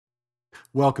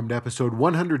Welcome to episode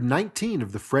 119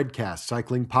 of the FredCast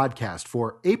Cycling Podcast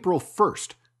for April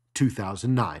 1st,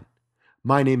 2009.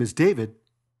 My name is David,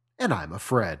 and I'm a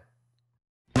Fred.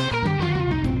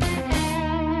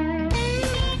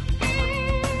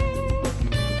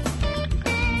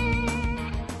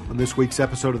 On this week's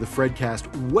episode of the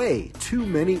FredCast, way too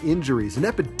many injuries, an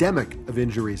epidemic of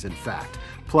injuries, in fact.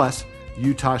 Plus,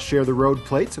 Utah Share the Road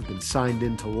plates have been signed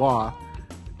into law.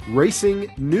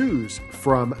 Racing news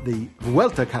from the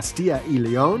Vuelta Castilla y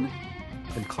León,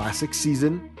 and classic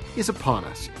season is upon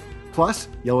us. Plus,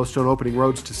 Yellowstone opening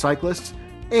roads to cyclists,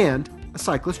 and a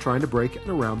cyclist trying to break an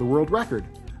around-the-world record.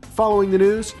 Following the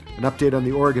news, an update on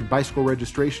the Oregon bicycle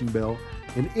registration bill,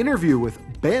 an interview with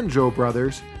Banjo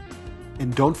Brothers,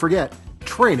 and don't forget,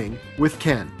 training with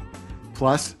Ken.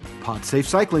 Plus, pod-safe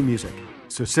cycling music.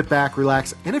 So sit back,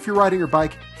 relax, and if you're riding your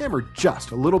bike, hammer just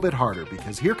a little bit harder,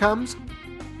 because here comes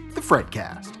the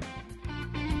FredCast.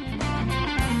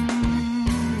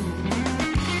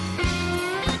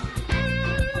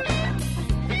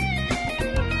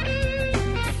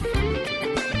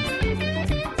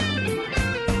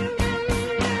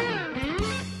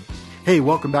 Hey,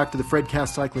 welcome back to the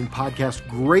FredCast Cycling Podcast.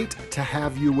 Great to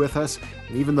have you with us.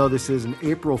 And even though this is an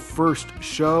April 1st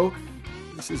show,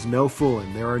 this is no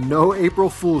fooling. There are no April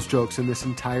Fool's jokes in this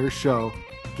entire show.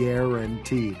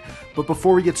 Guaranteed. But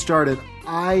before we get started,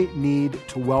 I need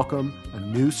to welcome a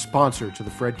new sponsor to the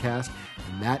FredCast,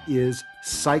 and that is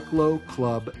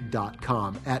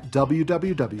cycloclub.com at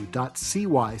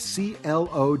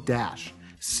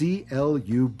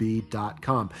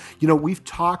www.cyclo-club.com. You know, we've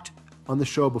talked on the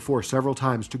show before several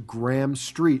times to Graham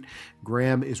Street.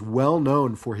 Graham is well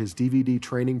known for his DVD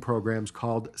training programs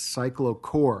called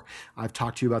CycloCore. I've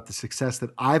talked to you about the success that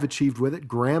I've achieved with it.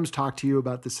 Graham's talked to you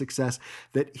about the success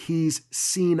that he's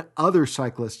seen other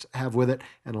cyclists have with it,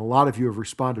 and a lot of you have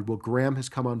responded. Well, Graham has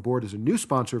come on board as a new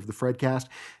sponsor of the FredCast,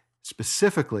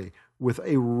 specifically with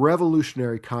a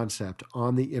revolutionary concept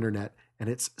on the internet, and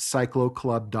it's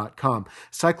cycloclub.com.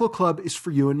 CycloClub is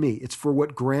for you and me. It's for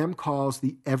what Graham calls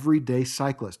the everyday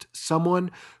cyclist,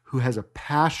 someone who has a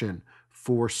passion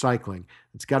for cycling.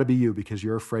 It's got to be you because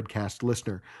you're a FredCast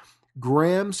listener.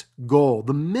 Graham's goal,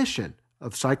 the mission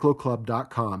of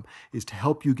cycloclub.com, is to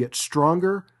help you get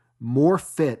stronger, more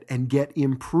fit, and get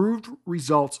improved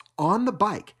results on the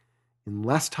bike in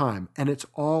less time, and it's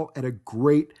all at a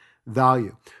great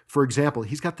value. For example,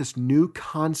 he's got this new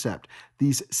concept,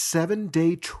 these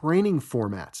 7-day training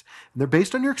formats, and they're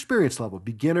based on your experience level,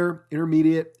 beginner,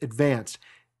 intermediate, advanced.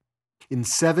 In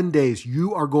 7 days,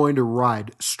 you are going to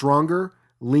ride stronger,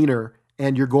 leaner,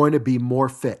 and you're going to be more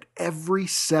fit every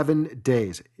 7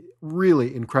 days.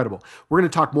 Really incredible. We're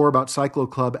going to talk more about Cyclo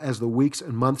Club as the weeks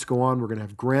and months go on. We're going to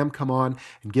have Graham come on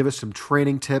and give us some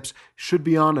training tips. Should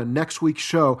be on a next week's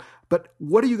show. But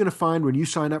what are you going to find when you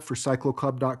sign up for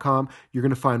cycloclub.com? You're going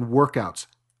to find workouts,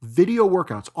 video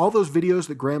workouts, all those videos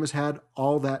that Graham has had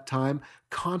all that time,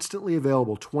 constantly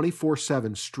available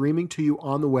 24/7, streaming to you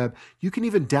on the web. You can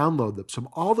even download them. So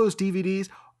all those DVDs,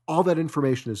 all that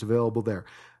information is available there.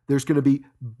 There's going to be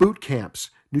boot camps,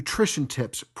 nutrition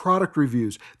tips, product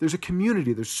reviews. There's a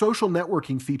community. There's social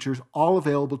networking features all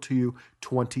available to you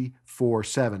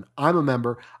 24/7. I'm a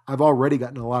member. I've already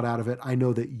gotten a lot out of it. I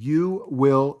know that you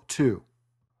will too.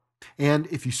 And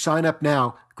if you sign up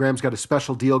now, Graham's got a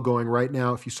special deal going right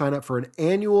now. If you sign up for an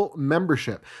annual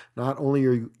membership, not only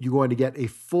are you going to get a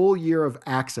full year of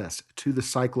access to the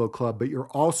Cyclo Club, but you're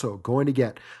also going to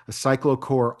get a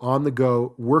CycloCore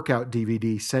on-the-go workout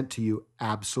DVD sent to you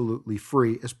absolutely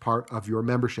free as part of your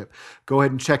membership. Go ahead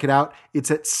and check it out.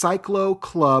 It's at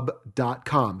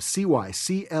cycloclub.com,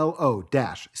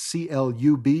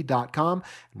 cyclo-club.com.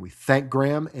 And we thank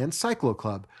Graham and Cyclo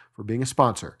Club for being a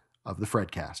sponsor of the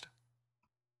FredCast.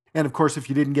 And of course, if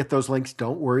you didn't get those links,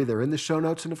 don't worry. They're in the show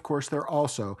notes. And of course, they're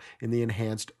also in the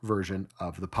enhanced version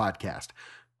of the podcast.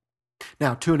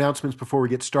 Now, 2 announcements before we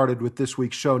get started with this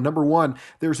week's show. Number 1,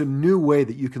 there's a new way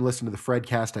that you can listen to the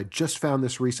FredCast. I just found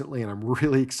this recently, and I'm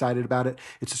really excited about it.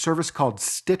 It's a service called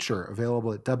Stitcher,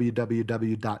 available at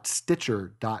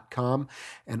www.stitcher.com,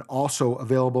 and also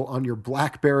available on your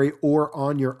BlackBerry or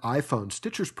on your iPhone.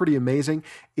 Stitcher's pretty amazing.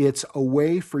 It's a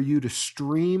way for you to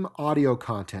stream audio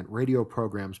content, radio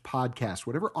programs, podcasts,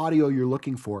 whatever audio you're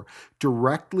looking for,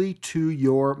 directly to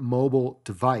your mobile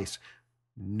device.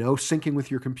 No syncing with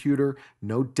your computer,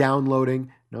 no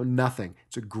downloading, no nothing.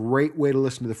 It's a great way to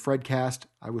listen to the FredCast.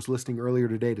 I was listening earlier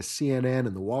today to CNN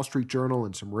and the Wall Street Journal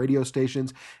and some radio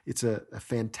stations. It's a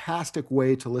fantastic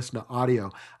way to listen to audio.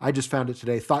 I just found it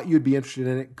today. Thought you'd be interested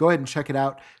in it. Go ahead and check it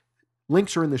out.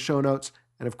 Links are in the show notes.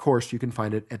 And of course, you can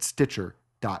find it at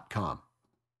Stitcher.com.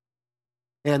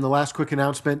 And the last quick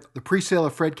announcement, the pre-sale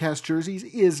of FredCast jerseys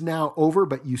is now over,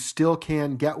 but you still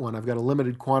can get one. I've got a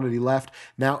limited quantity left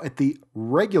now at the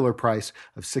regular price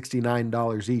of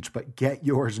 $69 each, but get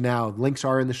yours now. Links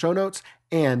are in the show notes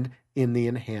and in the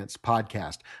enhanced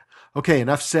podcast. Okay,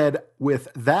 enough said with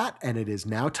that, and it is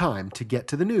now time to get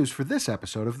to the news for this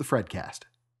episode of the FredCast.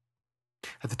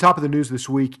 At the top of the news this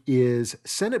week is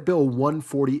Senate Bill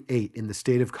 148 in the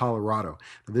state of Colorado.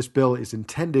 Now, this bill is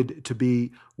intended to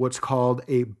be what's called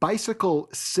a bicycle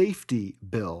safety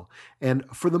bill. And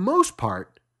for the most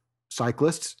part,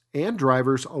 cyclists and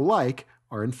drivers alike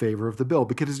are in favor of the bill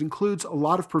because it includes a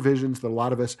lot of provisions that a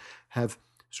lot of us have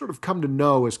sort of come to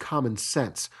know as common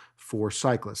sense for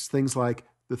cyclists. Things like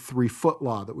the 3-foot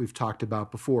law that we've talked about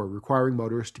before, requiring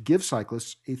motorists to give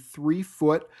cyclists a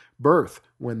 3-foot berth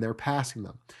when they're passing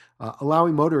them,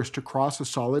 allowing motorists to cross a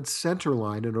solid center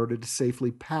line in order to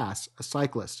safely pass a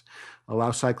cyclist,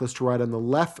 allow cyclists to ride on the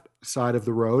left side of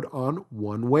the road on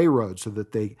one-way roads so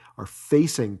that they are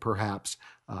facing perhaps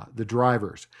the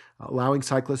drivers, allowing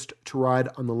cyclists to ride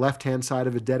on the left-hand side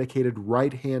of a dedicated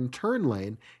right-hand turn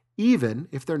lane even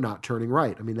if they're not turning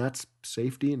right. I mean, that's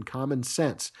safety and common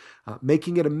sense.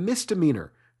 Making it a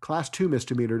misdemeanor, Class 2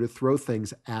 misdemeanor, to throw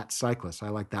things at cyclists. I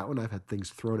like that one. I've had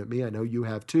things thrown at me. I know you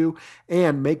have too.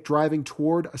 And make driving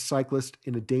toward a cyclist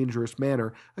in a dangerous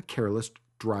manner a careless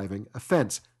driving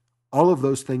offense. All of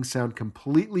those things sound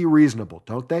completely reasonable,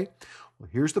 don't they? Well,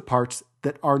 here's the parts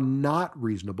that are not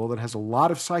reasonable that has a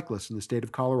lot of cyclists in the state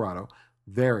of Colorado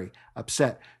very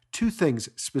upset. 2 things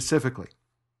specifically.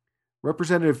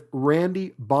 Representative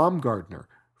Randy Baumgardner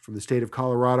from the state of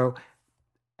Colorado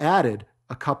added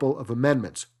a couple of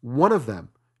amendments. One of them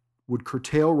would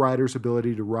curtail riders'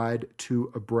 ability to ride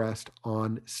two abreast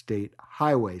on state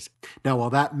highways. Now, while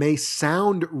that may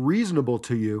sound reasonable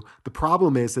to you, the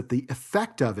problem is that the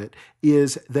effect of it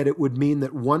is that it would mean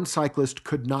that one cyclist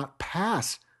could not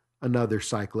pass another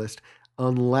cyclist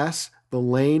unless the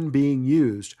lane being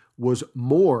used was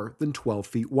more than 12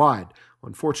 feet wide.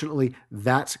 Unfortunately,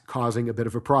 that's causing a bit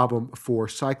of a problem for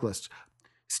cyclists.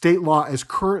 State law, as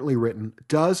currently written,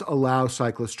 does allow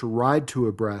cyclists to ride two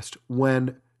abreast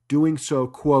when doing so,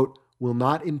 quote, will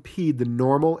not impede the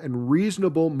normal and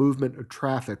reasonable movement of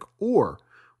traffic, or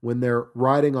when they're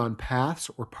riding on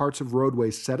paths or parts of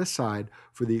roadways set aside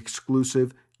for the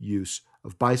exclusive use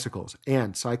of bicycles.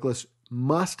 And cyclists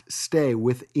must stay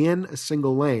within a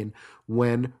single lane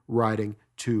when riding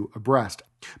two abreast.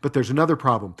 But there's another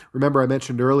problem. Remember, I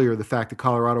mentioned earlier the fact that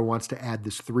Colorado wants to add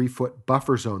this 3-foot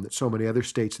buffer zone that so many other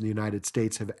states in the United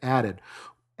States have added.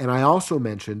 And I also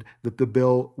mentioned that the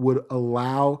bill would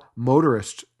allow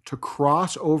motorists to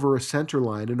cross over a center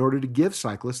line in order to give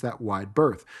cyclists that wide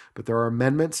berth. But there are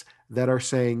amendments that are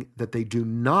saying that they do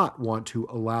not want to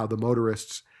allow the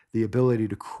motorists the ability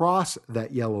to cross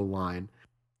that yellow line,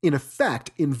 in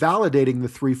effect invalidating the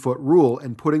 3-foot rule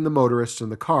and putting the motorists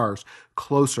and the cars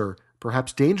closer,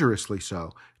 perhaps dangerously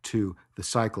so, to the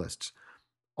cyclists.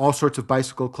 All sorts of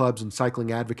bicycle clubs and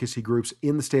cycling advocacy groups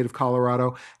in the state of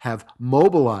Colorado have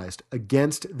mobilized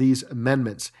against these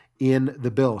amendments in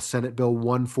the bill, Senate Bill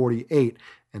 148,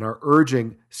 and are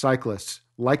urging cyclists,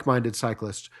 like-minded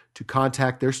cyclists, to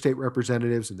contact their state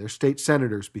representatives and their state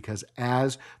senators, because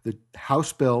as the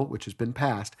House bill, which has been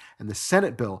passed, and the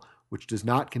Senate bill, which does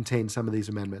not contain some of these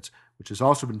amendments, which has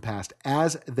also been passed,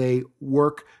 as they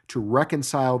work to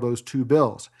reconcile those two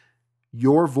bills,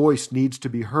 your voice needs to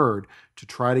be heard to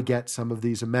try to get some of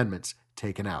these amendments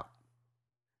taken out.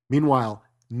 Meanwhile,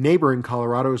 neighboring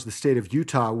Colorado is the state of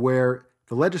Utah, where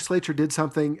the legislature did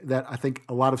something that I think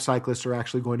a lot of cyclists are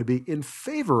actually going to be in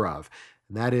favor of,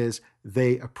 and that is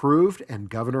they approved and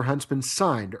Governor Huntsman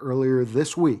signed earlier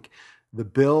this week the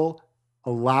bill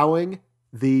allowing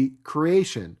the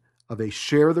creation of a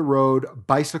share-the-road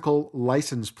bicycle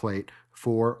license plate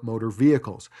for motor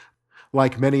vehicles.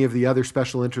 Like many of the other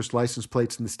special interest license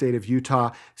plates in the state of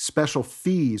Utah, special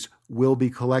fees will be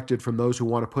collected from those who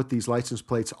want to put these license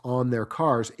plates on their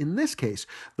cars. In this case,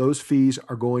 those fees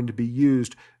are going to be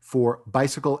used for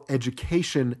bicycle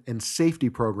education and safety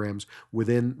programs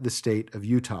within the state of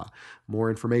Utah. More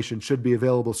information should be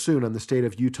available soon on the state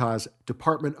of Utah's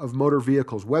Department of Motor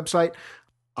Vehicles website.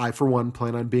 I, for one,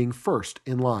 plan on being first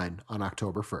in line on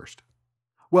October 1st.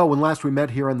 Well, when last we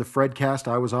met here on the FredCast,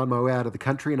 I was on my way out of the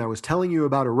country and I was telling you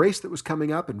about a race that was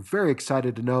coming up, and very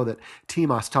excited to know that Team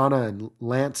Astana and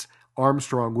Lance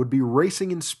Armstrong would be racing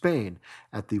in Spain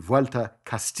at the Vuelta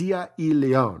Castilla y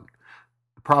León.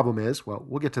 The problem is, well,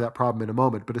 we'll get to that problem in a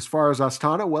moment, but as far as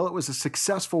Astana, well, it was a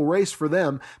successful race for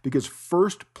them because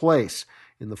first place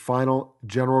in the final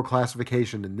general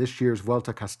classification in this year's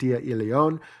Vuelta Castilla y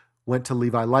León went to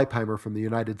Levi Leipheimer from the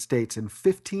United States in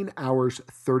 15 hours,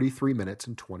 33 minutes,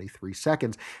 and 23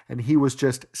 seconds, and he was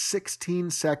just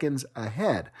 16 seconds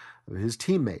ahead of his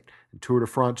teammate and Tour de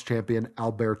France champion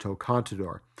Alberto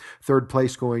Contador. Third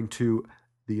place going to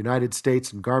the United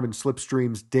States and Garmin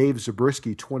Slipstream's Dave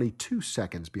Zabriskie, 22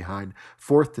 seconds behind.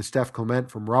 Fourth to Steph Clement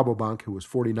from Rabobank, who was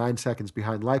 49 seconds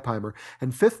behind Leipheimer.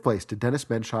 And fifth place to Denis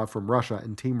Menshov from Russia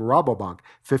and Team Rabobank,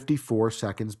 54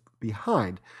 seconds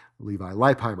behind Levi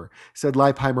Leipheimer. Said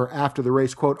Leipheimer after the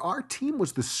race, quote, "Our team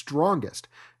was the strongest.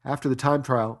 After the time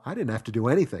trial, I didn't have to do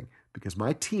anything because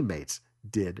my teammates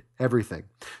did everything."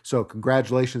 So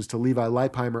congratulations to Levi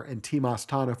Leipheimer and Team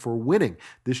Astana for winning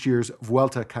this year's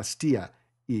Vuelta Castilla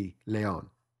y León.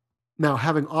 Now,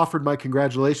 having offered my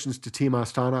congratulations to Team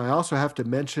Astana, I also have to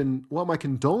mention, my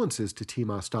condolences to Team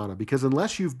Astana, because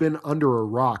unless you've been under a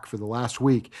rock for the last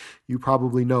week, you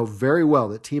probably know very well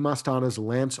that Team Astana's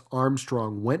Lance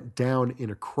Armstrong went down in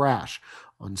a crash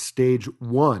on stage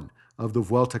 1 of the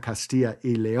Vuelta Castilla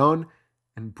y León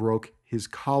and broke his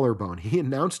collarbone. He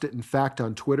announced it, in fact,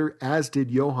 on Twitter, as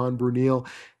did Johan Brunel,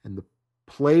 and the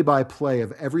play-by-play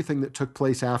of everything that took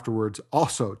place afterwards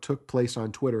also took place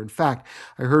on Twitter. In fact,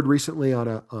 I heard recently on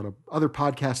a other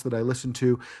podcast that I listened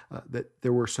to that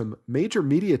there were some major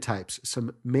media types,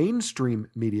 some mainstream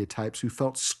media types who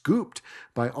felt scooped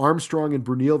by Armstrong and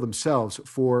Brunel themselves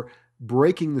for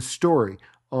breaking the story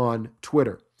on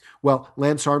Twitter. Well,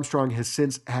 Lance Armstrong has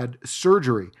since had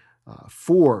surgery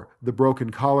for the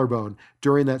broken collarbone.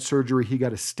 During that surgery, he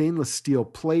got a stainless steel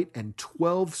plate and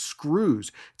 12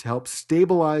 screws to help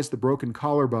stabilize the broken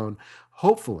collarbone,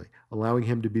 hopefully allowing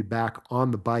him to be back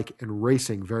on the bike and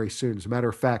racing very soon. As a matter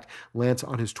of fact, Lance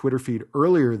on his Twitter feed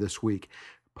earlier this week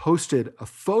posted a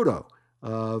photo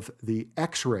of the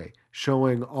x-ray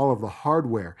showing all of the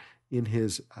hardware in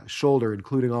his shoulder,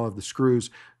 including all of the screws.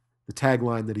 The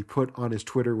tagline that he put on his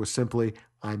Twitter was simply,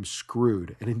 "I'm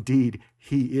screwed." And indeed,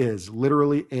 he is,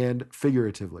 literally and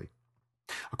figuratively.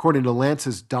 According to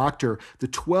Lance's doctor, the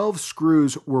 12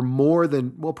 screws were more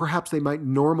than, perhaps they might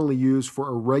normally use for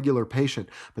a regular patient,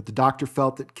 but the doctor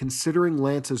felt that considering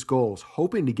Lance's goals,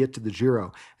 hoping to get to the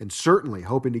Giro, and certainly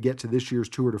hoping to get to this year's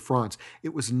Tour de France,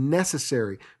 it was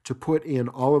necessary to put in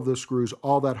all of those screws,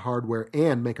 all that hardware,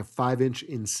 and make a 5-inch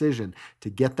incision to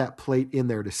get that plate in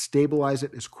there to stabilize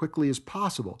it as quickly as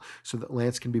possible so that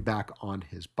Lance can be back on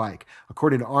his bike.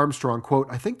 According to Armstrong, quote,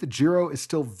 "I think the Giro is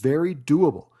still very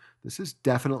doable. This is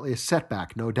definitely a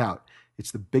setback, no doubt. It's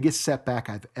the biggest setback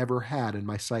I've ever had in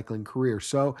my cycling career,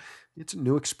 so it's a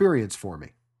new experience for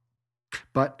me."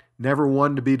 But never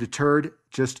one to be deterred.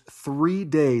 Just 3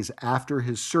 days after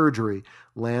his surgery,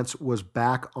 Lance was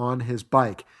back on his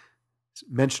bike,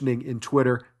 mentioning in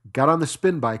Twitter, "Got on the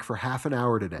spin bike for half an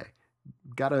hour today."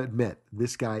 Gotta admit,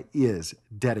 this guy is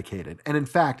dedicated. And in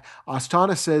fact,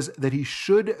 Astana says that he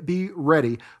should be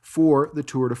ready for the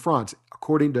Tour de France.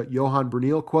 According to Johan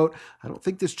Brunel, quote, "I don't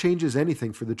think this changes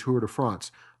anything for the Tour de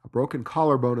France. A broken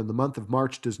collarbone in the month of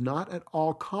March does not at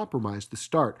all compromise the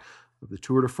start of the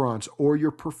Tour de France or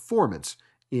your performance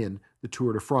in the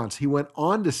Tour de France." He went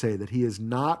on to say that he is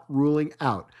not ruling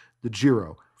out the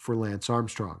Giro for Lance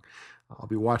Armstrong. I'll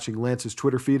be watching Lance's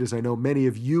Twitter feed, as I know many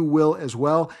of you will as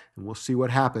well, and we'll see what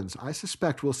happens. I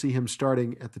suspect we'll see him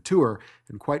starting at the Tour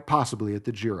and quite possibly at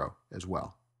the Giro as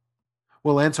well.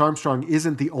 Well, Lance Armstrong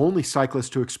isn't the only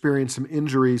cyclist to experience some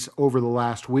injuries over the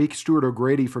last week. Stuart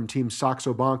O'Grady from Team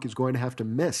Saxo Bank is going to have to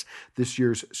miss this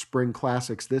year's Spring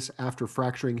Classics. This after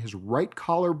fracturing his right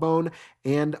collarbone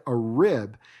and a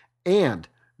rib, and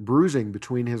bruising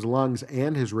between his lungs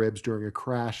and his ribs during a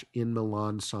crash in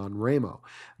Milan-San Remo.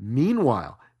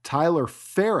 Meanwhile, Tyler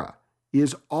Farah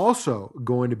is also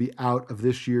going to be out of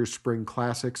this year's Spring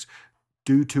Classics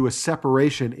due to a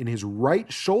separation in his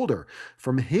right shoulder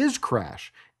from his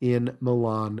crash in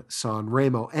Milan-San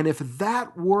Remo. And if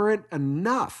that weren't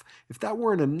enough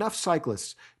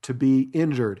cyclists to be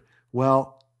injured,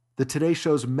 well, the Today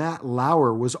Show's Matt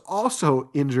Lauer was also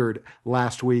injured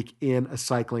last week in a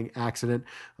cycling accident.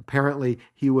 Apparently,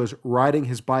 he was riding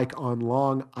his bike on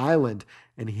Long Island,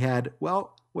 and he had,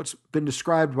 what's been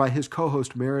described by his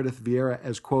co-host Meredith Vieira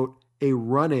as, quote, "a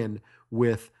run-in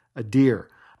with a deer."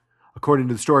 According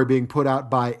to the story being put out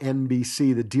by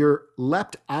NBC, the deer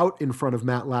leapt out in front of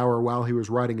Matt Lauer while he was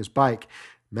riding his bike.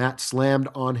 Matt slammed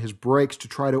on his brakes to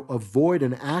try to avoid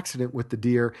an accident with the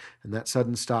deer, and that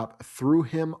sudden stop threw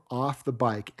him off the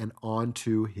bike and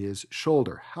onto his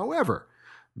shoulder. However,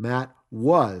 Matt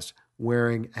was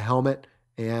wearing a helmet,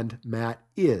 and Matt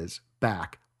is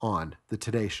back on the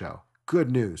Today Show.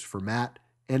 Good news for Matt,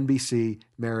 NBC,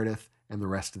 Meredith, and the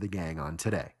rest of the gang on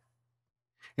Today.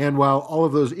 And while all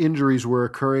of those injuries were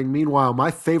occurring, meanwhile,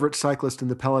 my favorite cyclist in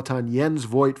the peloton, Jens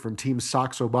Voigt from Team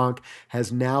Saxo Bank,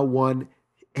 has now won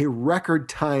a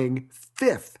record-tying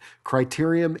 5th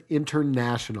Criterium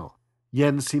International.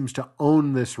 Jens seems to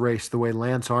own this race the way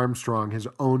Lance Armstrong has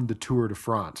owned the Tour de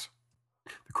France.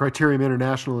 The Criterium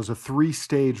International is a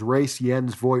 3-stage race,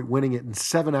 Jens Voigt winning it in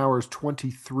 7 hours,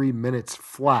 23 minutes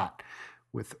flat,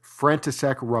 with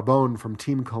František Rabon from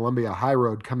Team Columbia High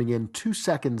Road coming in 2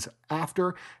 seconds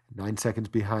after, 9 seconds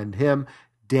behind him,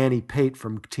 Danny Pate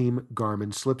from Team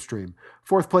Garmin Slipstream.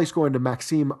 4th place going to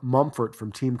Maxime Mumford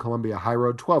from Team Columbia High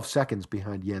Road, 12 seconds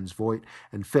behind Jens Voigt,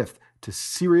 and 5th to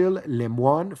Cyril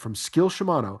Lemoine from Skill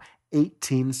Shimano,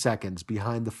 18 seconds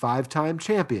behind the 5-time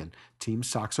champion, Team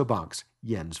Saxo Bank's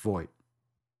Jens Voigt.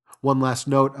 One last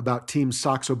note about Team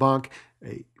Saxo Bank.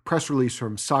 A press release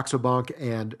from Saxo Bank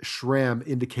and SRAM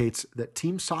indicates that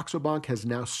Team Saxo Bank has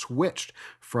now switched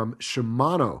from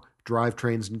Shimano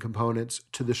drivetrains and components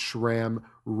to the SRAM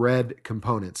Red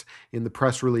components. In the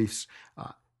press release,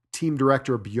 team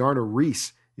director Bjarne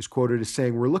Riis is quoted as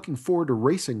saying, "We're looking forward to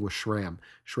racing with SRAM.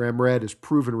 SRAM Red is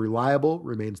proven reliable,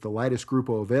 remains the lightest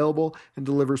Grupo available, and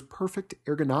delivers perfect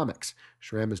ergonomics.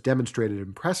 SRAM has demonstrated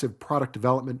impressive product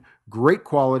development, great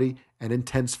quality, and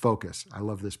intense focus." I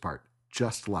love this part.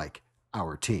 Just like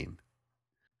our team.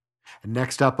 And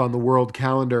next up on the world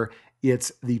calendar,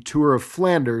 it's the Tour of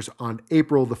Flanders on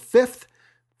April the 5th.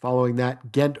 Following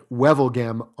that,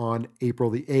 Ghent-Wevelgem on April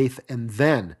the 8th. And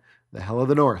then the Hell of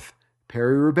the North,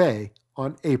 Paris-Roubaix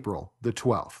on April the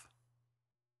 12th.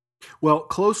 Well,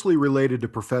 closely related to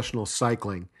professional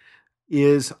cycling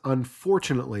is,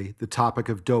 unfortunately, the topic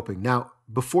of doping. Now,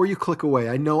 before you click away,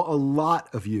 I know a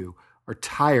lot of you are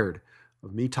tired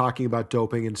of me talking about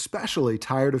doping, and especially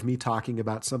tired of me talking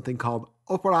about something called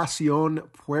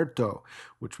Operación Puerto,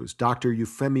 which was Dr.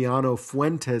 Eufemiano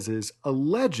Fuentes'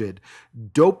 alleged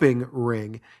doping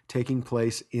ring taking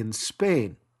place in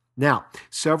Spain. Now,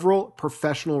 several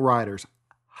professional riders,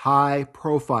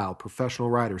 high-profile professional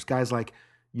riders, guys like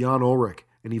Jan Ullrich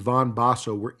and Ivan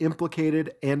Basso, were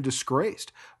implicated and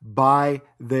disgraced by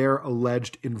their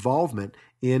alleged involvement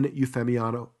in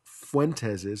Eufemiano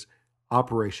Fuentes'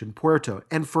 Operation Puerto.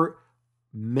 And for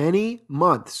many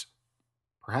months,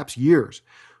 perhaps years,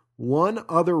 one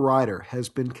other rider has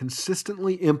been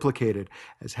consistently implicated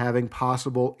as having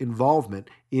possible involvement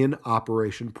in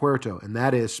Operation Puerto, and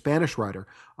that is Spanish rider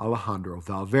Alejandro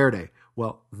Valverde.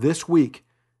 Well, this week,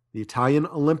 the Italian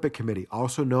Olympic Committee,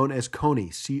 also known as CONI,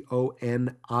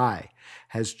 C-O-N-I,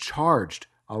 has charged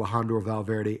Alejandro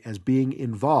Valverde as being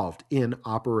involved in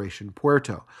Operation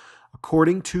Puerto.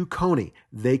 According to CONI,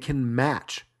 they can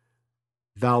match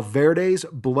Valverde's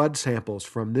blood samples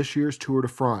from this year's Tour de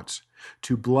France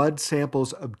to blood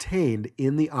samples obtained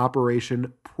in the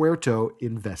Operation Puerto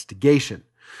investigation.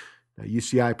 Now,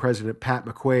 UCI President Pat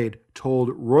McQuaid told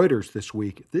Reuters this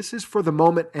week, "This is for the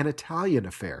moment an Italian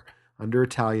affair under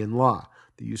Italian law.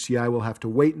 The UCI will have to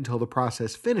wait until the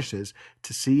process finishes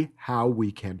to see how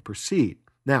we can proceed."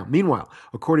 Now, meanwhile,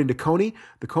 according to CONI,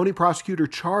 the CONI prosecutor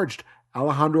charged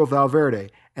Alejandro Valverde,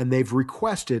 and they've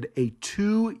requested a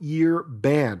 2-year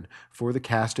ban for the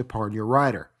Castilla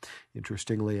rider.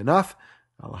 Interestingly enough,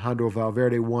 Alejandro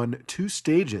Valverde won 2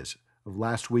 stages of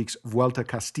last week's Vuelta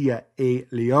Castilla y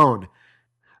León.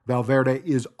 Valverde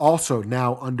is also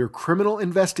now under criminal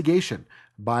investigation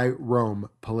by Rome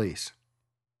police.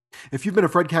 If you've been a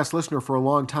FredCast listener for a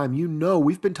long time, you know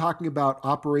we've been talking about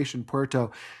Operation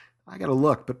Puerto, I got to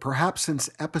look, but perhaps since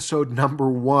episode number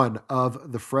 1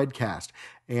 of the FredCast.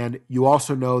 And you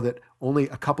also know that only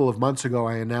a couple of months ago,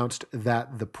 I announced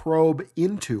that the probe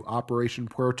into Operation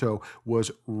Puerto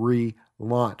was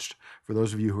relaunched. For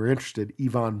those of you who are interested,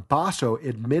 Ivan Basso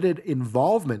admitted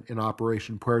involvement in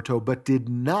Operation Puerto, but did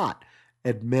not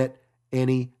admit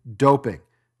any doping.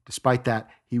 Despite that,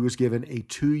 he was given a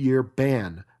 2-year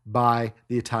ban by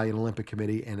the Italian Olympic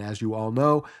Committee. And as you all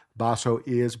know, Basso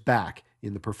is back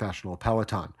in the professional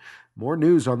peloton. More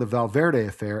news on the Valverde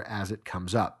affair as it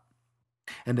comes up.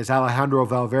 And as Alejandro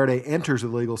Valverde enters the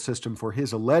legal system for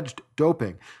his alleged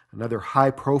doping, another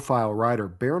high-profile rider,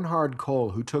 Bernhard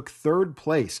Kohl, who took 3rd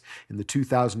place in the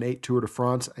 2008 Tour de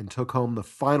France and took home the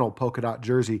final polka dot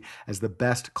jersey as the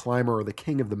best climber or the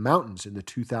king of the mountains in the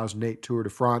 2008 Tour de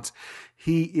France,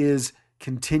 he is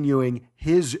continuing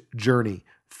his journey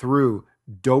through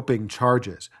doping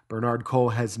charges. Bernhard Kohl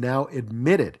has now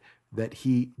admitted that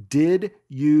he did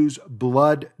use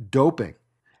blood doping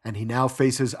and he now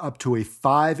faces up to a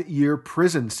 5-year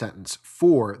prison sentence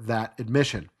for that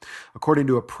admission. According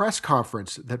to a press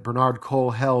conference that Bernard Kohl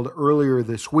held earlier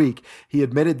this week, he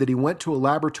admitted that he went to a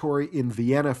laboratory in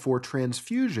Vienna for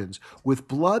transfusions with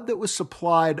blood that was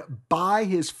supplied by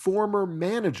his former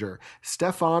manager,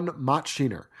 Stefan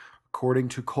Matschiner. According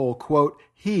to Kohl, quote,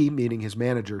 "He," meaning his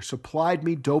manager, "supplied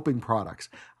me doping products.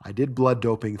 I did blood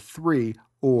doping 3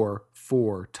 or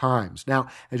 4 times." Now,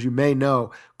 as you may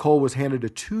know, Kohl was handed a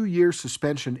 2-year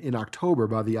suspension in October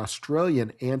by the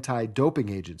Australian anti-doping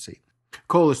agency.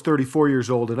 Kohl is 34 years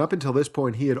old, and up until this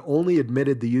point, he had only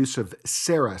admitted the use of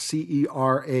Cera,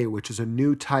 C-E-R-A, which is a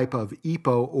new type of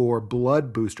EPO or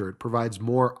blood booster. It provides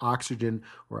more oxygen,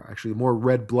 or actually more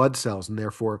red blood cells, and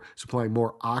therefore supplying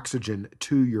more oxygen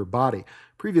to your body.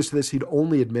 Previous to this, he'd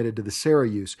only admitted to the Cera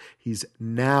use. He's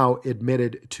now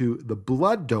admitted to the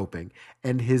blood doping,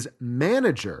 and his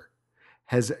manager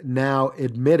has now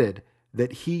admitted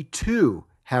that he too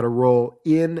had a role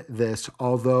in this,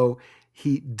 although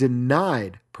he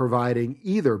denied providing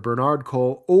either Bernard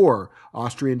Kohl or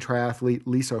Austrian triathlete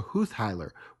Lisa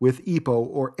Huthheiler with EPO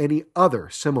or any other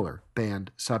similar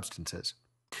banned substances.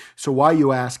 So why,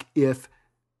 you ask, if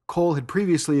Kohl had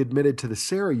previously admitted to the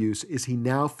Cera use, is he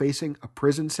now facing a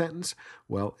prison sentence?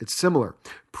 Well, it's similar.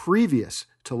 Previous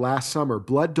to last summer,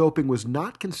 blood doping was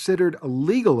not considered a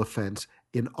legal offense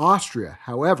in Austria.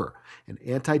 However, an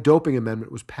anti-doping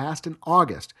amendment was passed in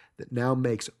August that now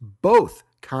makes both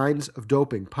kinds of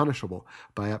doping punishable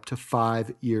by up to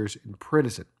 5 years in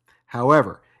prison.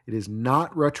 However, it is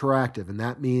not retroactive, and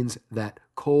that means that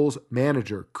Kohl's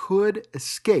manager could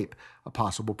escape a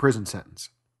possible prison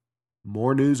sentence.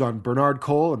 More news on Bernard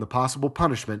Kohl and the possible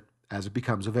punishment as it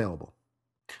becomes available.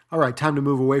 All right, time to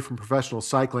move away from professional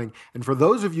cycling. And for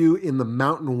those of you in the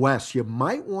Mountain West, you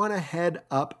might want to head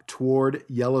up toward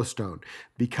Yellowstone,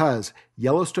 because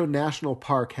Yellowstone National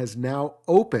Park has now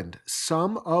opened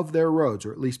some of their roads,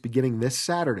 or at least beginning this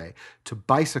Saturday, to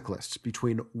bicyclists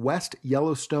between West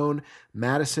Yellowstone,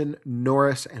 Madison,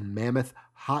 Norris, and Mammoth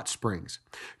Hot Springs.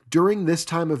 During this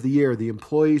time of the year, the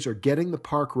employees are getting the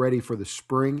park ready for the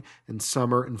spring and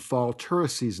summer and fall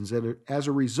tourist seasons, and as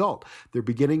a result, they're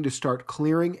beginning to start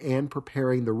clearing and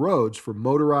preparing the roads for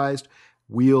motorized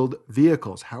wheeled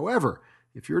vehicles. However,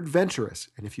 if you're adventurous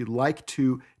and if you'd like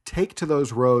to take to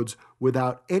those roads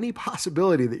without any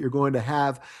possibility that you're going to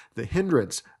have the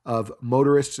hindrance of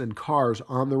motorists and cars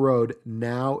on the road,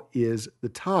 now is the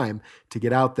time to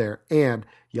get out there, and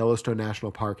Yellowstone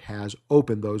National Park has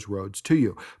opened those roads to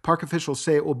you. Park officials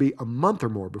say it will be a month or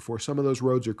more before some of those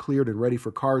roads are cleared and ready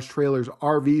for cars, trailers,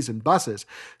 RVs, and buses,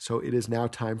 so it is now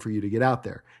time for you to get out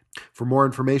there. For more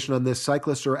information on this,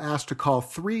 cyclists are asked to call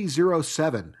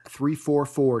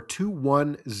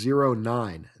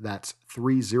 307-344-2109. That's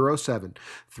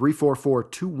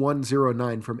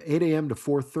 307-344-2109 from 8 a.m. to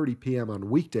 4:30 p.m. on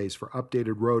weekdays for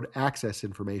updated road access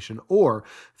information, or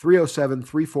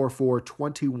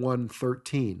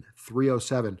 307-344-2113.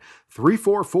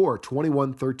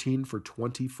 307-344-2113 for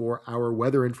 24-hour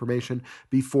weather information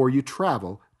before you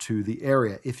travel to the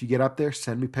area. If you get up there,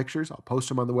 send me pictures. I'll post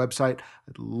them on the website.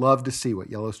 I'd love to see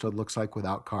what Yellowstone looks like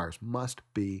without cars. Must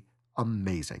be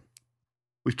amazing.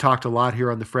 We've talked a lot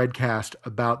here on the FredCast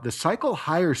about the cycle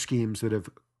hire schemes that have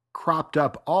cropped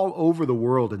up all over the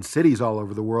world in cities all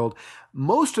over the world.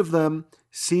 Most of them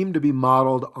seem to be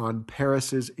modeled on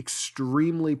Paris's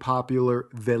extremely popular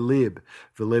Vélib.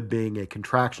 Vélib being a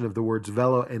contraction of the words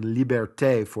vélo and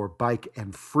liberté for bike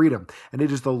and freedom. And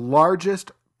it is the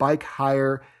largest bike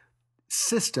hire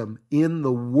system in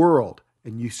the world.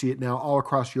 And you see it now all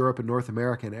across Europe and North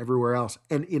America and everywhere else.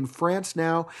 And in France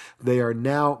now, they are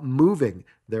now moving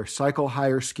their cycle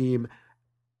hire scheme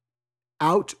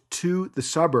out to the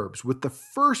suburbs, with the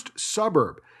first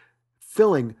suburb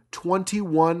filling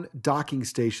 21 docking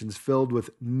stations filled with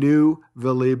new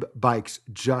Vélib bikes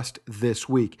just this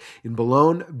week. In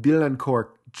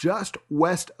Boulogne-Billancourt, just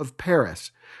west of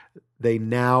Paris, they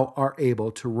now are able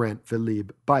to rent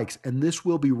Vélib bikes, and this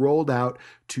will be rolled out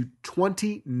to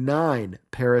 29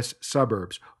 Paris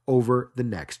suburbs over the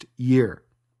next year.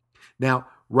 Now,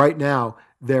 right now,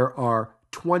 there are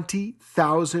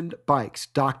 20,000 bikes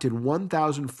docked in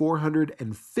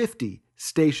 1,450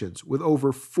 stations with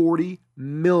over 40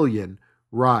 million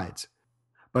rides.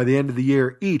 By the end of the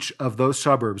year, each of those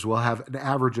suburbs will have an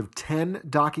average of 10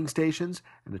 docking stations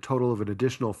and a total of an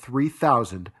additional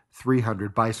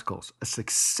 3,300 bicycles. A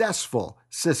successful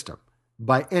system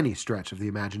by any stretch of the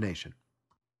imagination.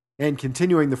 And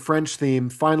continuing the French theme,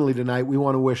 finally tonight, we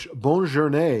want to wish bonne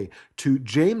journée to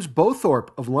James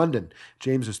Bowthorpe of London.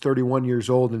 James is 31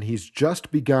 years old, and he's just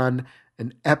begun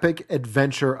an epic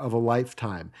adventure of a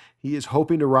lifetime. He is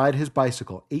hoping to ride his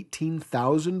bicycle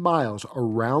 18,000 miles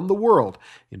around the world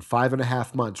in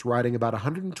 5.5 months, riding about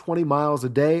 120 miles a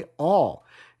day, all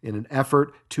in an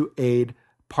effort to aid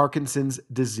Parkinson's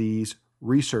disease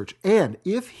research. And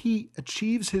if he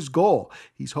achieves his goal,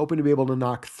 he's hoping to be able to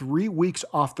knock 3 weeks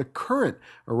off the current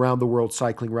around the world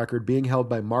cycling record being held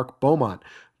by Mark Beaumont.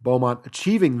 Beaumont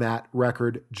achieving that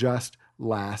record just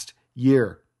last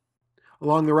year.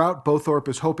 Along the route, Bowthorpe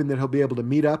is hoping that he'll be able to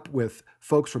meet up with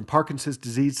folks from Parkinson's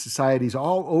disease societies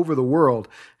all over the world,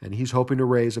 and he's hoping to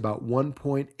raise about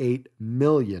 1.8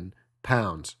 million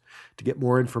pounds. To get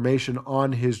more information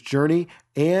on his journey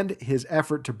and his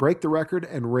effort to break the record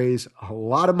and raise a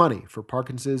lot of money for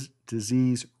Parkinson's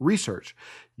disease research,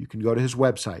 you can go to his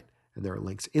website, and there are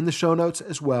links in the show notes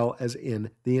as well as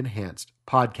in the enhanced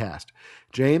podcast.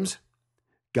 James,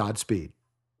 Godspeed.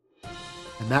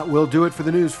 And that will do it for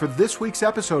the news for this week's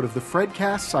episode of the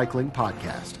FredCast Cycling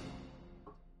Podcast.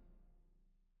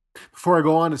 Before I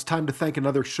go on, it's time to thank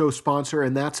another show sponsor,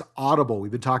 and that's Audible.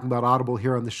 We've been talking about Audible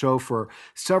here on the show for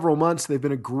several months. They've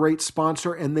been a great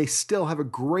sponsor, and they still have a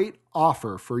great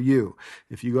offer for you.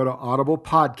 If you go to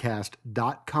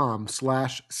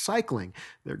audiblepodcast.com/cycling,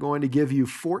 they're going to give you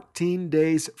 14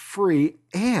 days free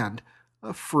and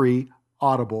a free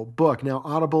Audible book. Now,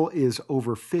 Audible is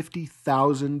over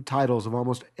 50,000 titles of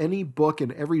almost any book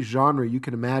in every genre you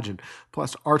can imagine,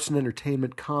 plus arts and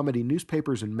entertainment, comedy,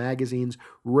 newspapers and magazines,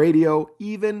 radio,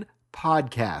 even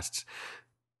podcasts.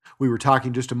 We were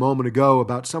talking just a moment ago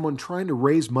about someone trying to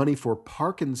raise money for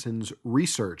Parkinson's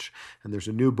research, and there's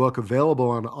a new book available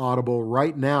on Audible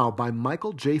right now by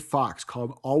Michael J. Fox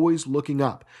called Always Looking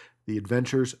Up: The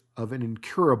Adventures of an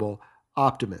Incurable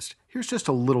Optimist. Here's just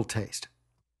a little taste.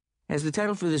 As the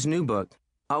title for this new book,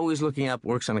 Always Looking Up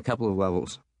works on a couple of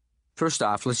levels. First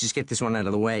off, let's just get this one out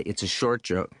of the way. It's a short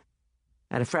joke.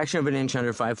 At a fraction of an inch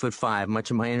under 5'5", much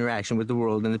of my interaction with the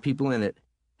world and the people in it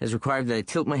has required that I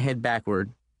tilt my head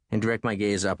backward and direct my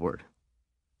gaze upward.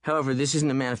 However, this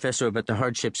isn't a manifesto about the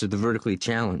hardships of the vertically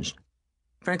challenged.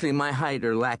 Frankly, my height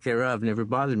or lack thereof never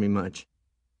bothered me much,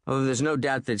 although there's no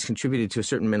doubt that it's contributed to a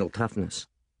certain mental toughness.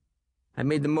 I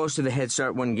made the most of the head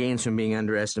start one gains from being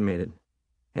underestimated.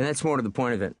 And that's more to the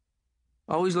point of it.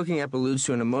 Always Looking Up alludes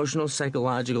to an emotional,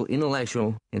 psychological,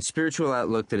 intellectual, and spiritual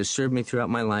outlook that has served me throughout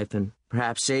my life and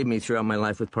perhaps saved me throughout my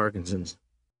life with Parkinson's.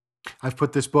 I've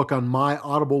put this book on my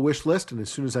Audible wish list, and as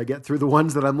soon as I get through the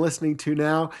ones that I'm listening to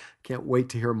now, can't wait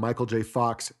to hear Michael J.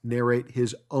 Fox narrate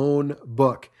his own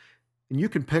book. And you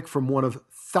can pick from one of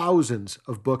thousands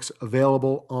of books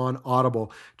available on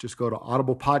Audible. Just go to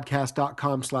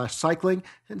audiblepodcast.com/cycling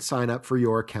and sign up for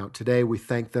your account today. We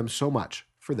thank them so much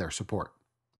for their support.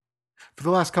 For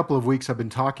the last couple of weeks, I've been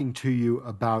talking to you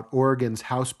about Oregon's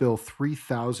House Bill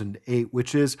 3008,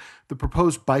 which is the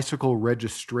proposed bicycle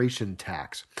registration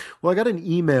tax. Well, I got an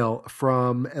email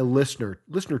from a listener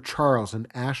Charles in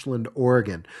Ashland,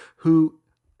 Oregon, who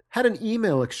had an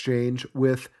email exchange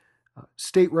with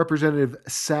State Representative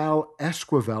Sal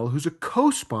Esquivel, who's a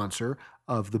co-sponsor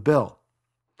of the bill.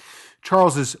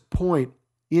 Charles's point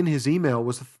in his email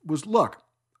was look,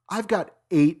 I've got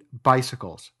 8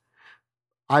 bicycles.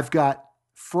 I've got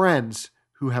friends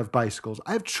who have bicycles.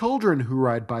 I have children who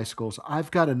ride bicycles.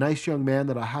 I've got a nice young man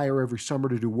that I hire every summer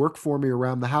to do work for me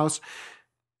around the house.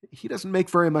 He doesn't make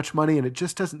very much money, and it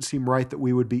just doesn't seem right that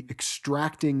we would be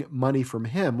extracting money from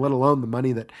him, let alone the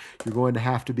money that you're going to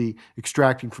have to be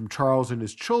extracting from Charles and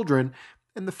his children.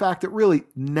 And the fact that really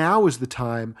now is the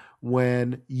time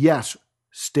when, yes,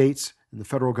 states and the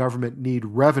federal government need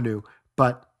revenue,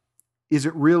 but is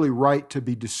it really right to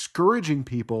be discouraging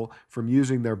people from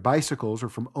using their bicycles or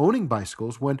from owning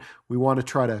bicycles when we want to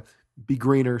try to be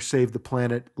greener, save the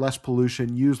planet, less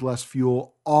pollution, use less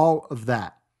fuel, all of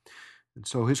that? And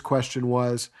so his question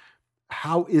was,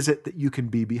 how is it that you can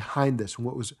be behind this? And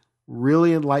what was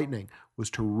really enlightening was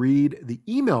to read the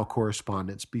email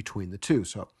correspondence between the two.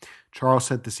 So Charles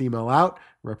sent this email out.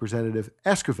 Representative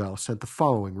Esquivel sent the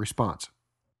following response.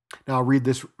 Now I'll read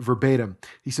this verbatim.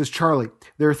 He says, Charlie,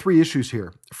 there are 3 issues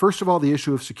here. First of all, the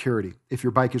issue of security. If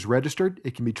your bike is registered,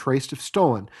 it can be traced if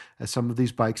stolen, as some of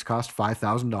these bikes cost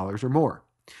 $5,000 or more.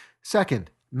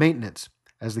 Second, maintenance,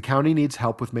 as the county needs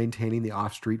help with maintaining the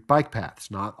off-street bike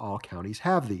paths. Not all counties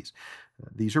have these.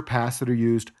 These are paths that are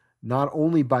used not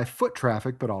only by foot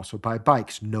traffic, but also by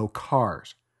bikes, no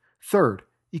cars. Third,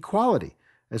 equality.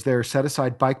 As there are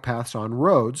set-aside bike paths on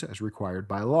roads, as required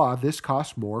by law, this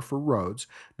costs more for roads,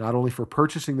 not only for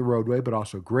purchasing the roadway, but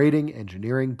also grading,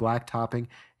 engineering, blacktopping,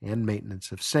 and maintenance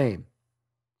of same.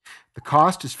 The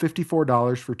cost is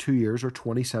 $54 for 2 years or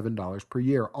 $27 per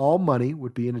year. All money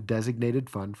would be in a designated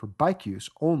fund for bike use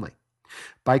only.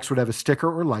 Bikes would have a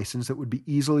sticker or license that would be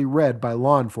easily read by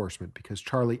law enforcement because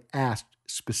Charlie asked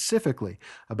specifically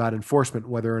about enforcement,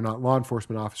 whether or not law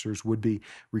enforcement officers would be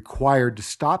required to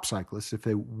stop cyclists if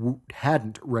they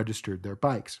hadn't registered their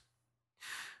bikes.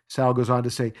 Sal goes on to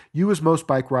say, you as most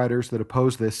bike riders that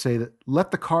oppose this say that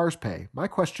let the cars pay. My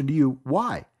question to you,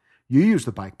 why? You use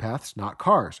the bike paths, not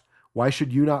cars. Why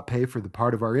should you not pay for the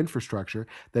part of our infrastructure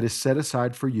that is set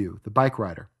aside for you, the bike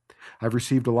rider? I've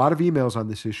received a lot of emails on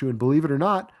this issue, and believe it or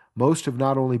not, most have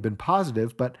not only been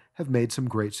positive, but have made some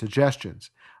great suggestions.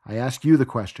 I ask you the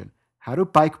question, how do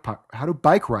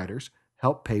bike riders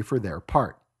help pay for their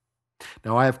part?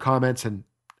 Now, I have comments and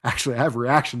actually I have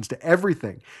reactions to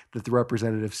everything that the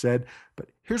representative said, but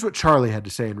here's what Charlie had to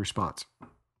say in response.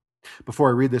 Before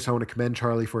I read this, I want to commend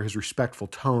Charlie for his respectful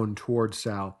tone towards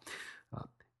Sal.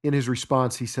 In his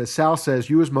response, he says, Sal says,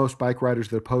 you as most bike riders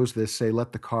that oppose this say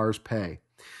let the cars pay.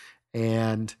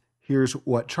 And here's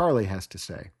what Charlie has to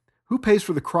say. Who pays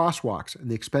for the crosswalks and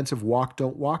the expensive walk,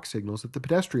 don't walk signals that the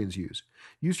pedestrians use?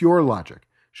 Use your logic.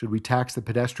 Should we tax the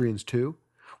pedestrians too?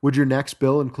 Would your next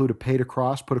bill include a pay to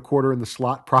cross, put a quarter in the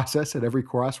slot process at every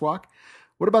crosswalk?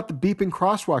 What about the beeping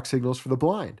crosswalk signals for the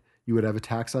blind? You would have a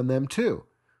tax on them too.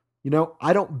 You know,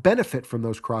 I don't benefit from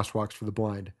those crosswalks for the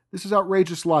blind. This is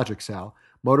outrageous logic, Sal.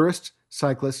 Motorists,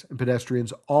 cyclists, and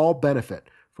pedestrians all benefit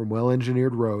from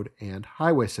well-engineered road and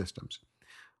highway systems.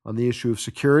 On the issue of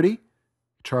security,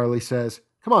 Charlie says,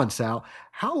 come on, Sal,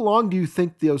 how long do you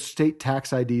think those state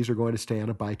tax IDs are going to stay on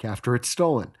a bike after it's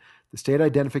stolen? The state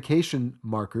identification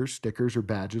markers, stickers, or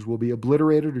badges will be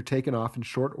obliterated or taken off in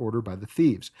short order by the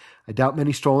thieves. I doubt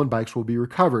many stolen bikes will be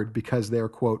recovered because they are,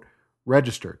 quote,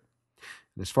 registered.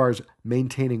 And as far as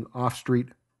maintaining off-street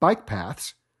bike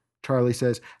paths, Charlie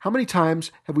says, how many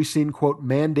times have we seen, quote,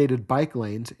 mandated bike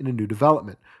lanes in a new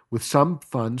development, with some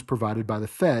funds provided by the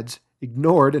feds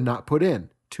ignored and not put in?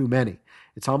 Too many.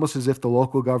 It's almost as if the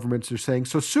local governments are saying,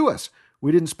 so sue us.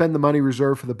 We didn't spend the money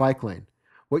reserved for the bike lane.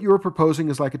 What you are proposing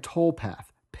is like a toll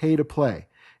path, pay to play.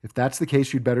 If that's the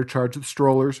case, you'd better charge the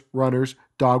strollers, runners,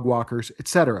 dog walkers,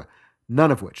 etc., none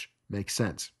of which makes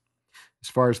sense. As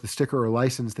far as the sticker or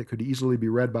license that could easily be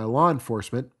read by law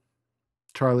enforcement,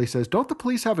 Charlie says, don't the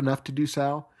police have enough to do,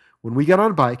 Sal? When we get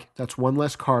on a bike, that's one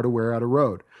less car to wear out a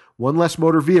road, one less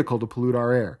motor vehicle to pollute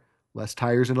our air, less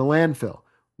tires in a landfill,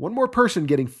 one more person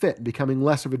getting fit and becoming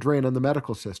less of a drain on the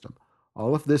medical system.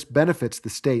 All of this benefits the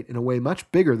state in a way much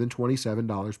bigger than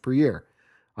 $27 per year.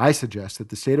 I suggest that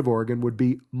the state of Oregon would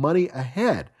be money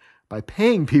ahead by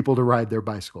paying people to ride their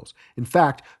bicycles. In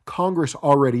fact, Congress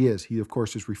already is. He, of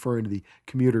course, is referring to the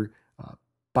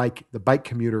bike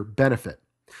commuter benefit.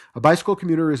 A bicycle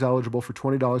commuter is eligible for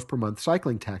 $20 per month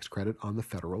cycling tax credit on the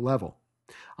federal level.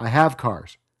 I have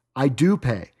cars. I do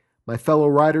pay. My fellow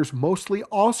riders mostly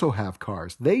also have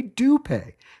cars. They do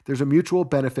pay. There's a mutual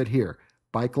benefit here.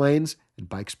 Bike lanes and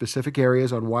bike-specific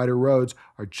areas on wider roads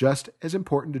are just as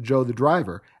important to Joe the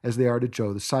driver as they are to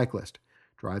Joe the cyclist.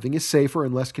 Driving is safer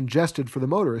and less congested for the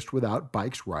motorist without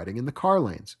bikes riding in the car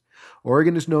lanes.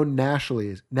 Oregon is known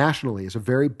nationally as a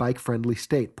very bike-friendly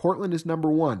state. Portland is number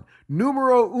one.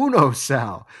 Numero uno,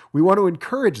 Sal. We want to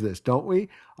encourage this, don't we?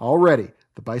 Already,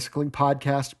 the bicycling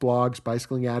podcasts, blogs,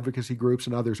 bicycling advocacy groups,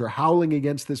 and others are howling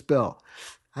against this bill.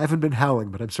 I haven't been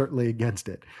howling, but I'm certainly against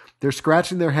it. They're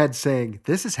scratching their heads saying,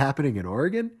 this is happening in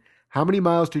Oregon? How many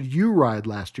miles did you ride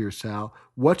last year, Sal?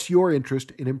 What's your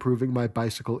interest in improving my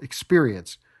bicycle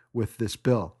experience with this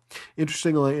bill?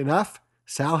 Interestingly enough,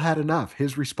 Sal had enough.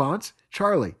 His response,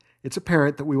 Charlie, it's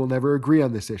apparent that we will never agree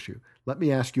on this issue. Let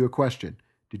me ask you a question.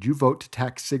 Did you vote to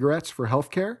tax cigarettes for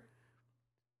health care?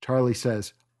 Charlie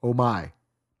says, oh my,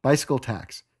 bicycle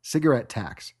tax, cigarette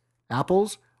tax,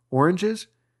 apples, oranges?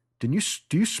 Do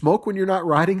you smoke when you're not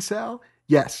riding, Sal?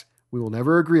 Yes, we will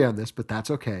never agree on this, but that's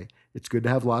okay. It's good to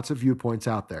have lots of viewpoints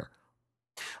out there.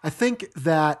 I think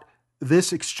that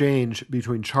this exchange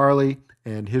between Charlie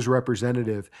and his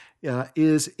representative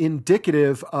is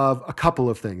indicative of a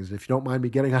couple of things. If you don't mind me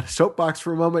getting on a soapbox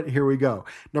for a moment, here we go.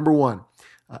 Number one,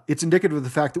 it's indicative of the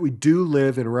fact that we do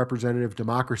live in a representative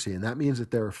democracy, and that means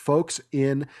that there are folks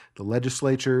in the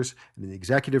legislatures and in the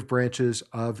executive branches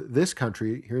of this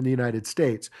country, here in the United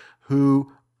States,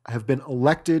 who have been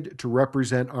elected to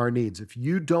represent our needs. If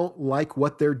you don't like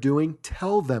what they're doing,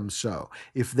 tell them so.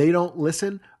 If they don't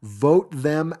listen, vote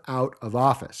them out of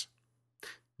office.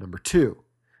 Number two,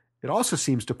 it also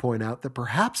seems to point out that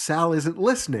perhaps Sal isn't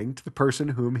listening to the person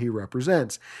whom he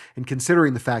represents. And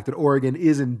considering the fact that Oregon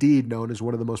is indeed known as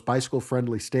one of the most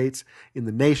bicycle-friendly states in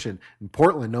the nation, and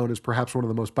Portland known as perhaps one of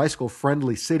the most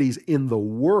bicycle-friendly cities in the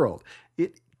world,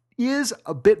 it is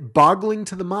a bit boggling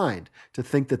to the mind to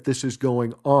think that this is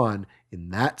going on in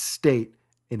that state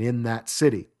and in that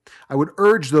city. I would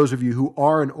urge those of you who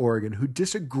are in Oregon who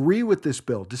disagree with this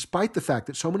bill, despite the fact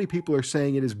that so many people are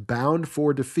saying it is bound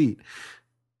for defeat,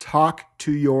 talk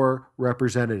to your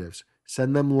representatives.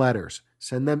 Send them letters.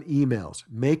 Send them emails.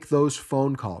 Make those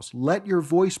phone calls. Let your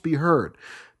voice be heard,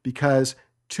 because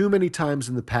too many times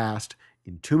in the past,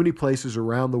 in too many places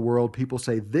around the world, people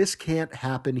say this can't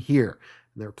happen here.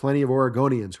 And there are plenty of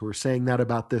Oregonians who are saying that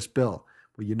about this bill.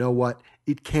 Well, you know what?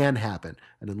 It can happen.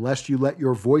 And unless you let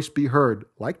your voice be heard,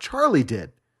 like Charlie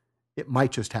did, it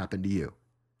might just happen to you.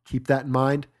 Keep that in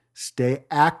mind. Stay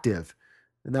active.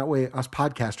 And that way, us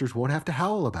podcasters won't have to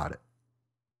howl about it.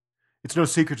 It's no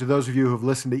secret to those of you who have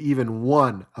listened to even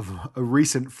one of a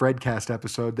recent FredCast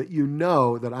episode that you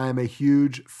know that I am a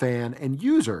huge fan and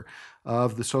user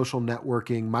of the social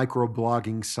networking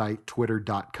microblogging site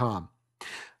Twitter.com.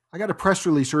 I got a press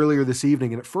release earlier this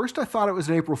evening, and at first I thought it was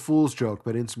an April Fool's joke,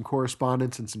 but in some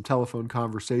correspondence and some telephone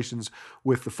conversations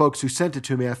with the folks who sent it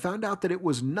to me, I found out that it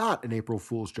was not an April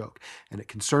Fool's joke, and it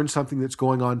concerns something that's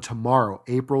going on tomorrow,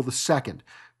 April the 2nd.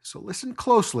 So listen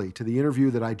closely to the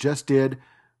interview that I just did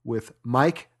with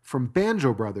Mike from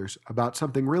Banjo Brothers about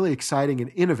something really exciting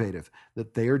and innovative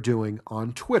that they are doing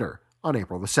on Twitter on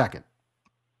April the 2nd.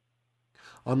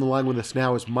 On the line with us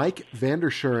now is Mike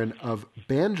Vanderschuren of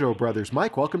Banjo Brothers.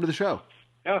 Mike, welcome to the show.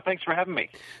 Oh, thanks for having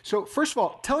me. So first of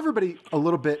all, tell everybody a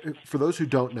little bit, for those who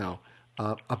don't know,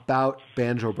 about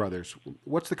Banjo Brothers.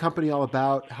 What's the company all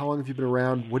about? How long have you been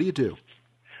around? What do you do?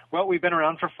 Well, we've been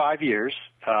around for 5 years.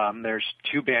 There's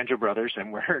two Banjo Brothers,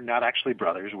 and we're not actually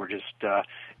brothers. We're just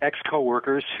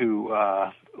ex-co-workers who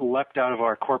leapt out of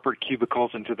our corporate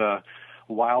cubicles into the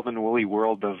wild and woolly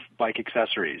world of bike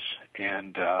accessories.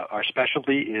 And our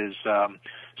specialty is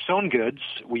sewn goods.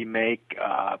 We make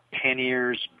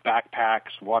panniers,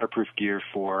 backpacks, waterproof gear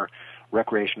for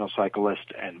recreational cyclists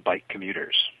and bike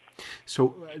commuters.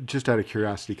 So just out of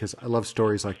curiosity, because I love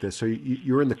stories like this, so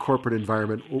you're in the corporate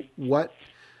environment. What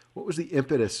was the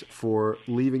impetus for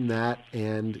leaving that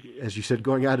and, as you said,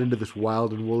 going out into this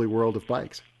wild and woolly world of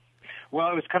bikes? Well,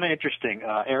 it was kind of interesting.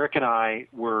 Eric and I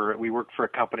we worked for a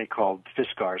company called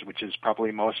Fiskars, which is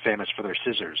probably most famous for their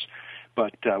scissors.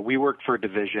 But we worked for a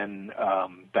division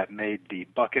that made the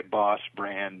Bucket Boss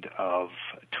brand of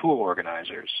tool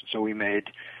organizers. So we made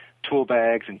tool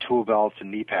bags and tool belts and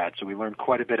knee pads. So we learned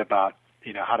quite a bit about,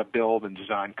 how to build and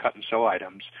design cut and sew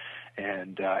items.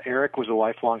 And Eric was a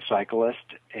lifelong cyclist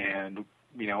and,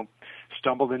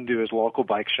 stumbled into his local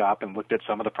bike shop and looked at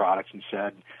some of the products and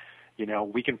said,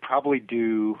 we can probably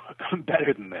do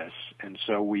better than this. And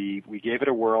so we gave it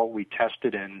a whirl. We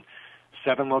tested in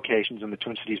 7 locations in the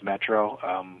Twin Cities Metro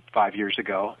 5 years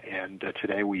ago, and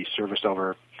today we service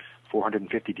over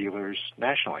 450 dealers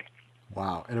nationally.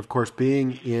 Wow. And of course,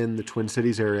 being in the Twin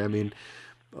Cities area,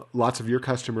 lots of your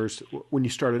customers, when you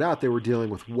started out, they were dealing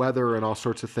with weather and all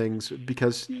sorts of things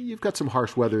because you've got some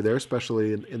harsh weather there,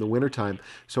 especially in the wintertime.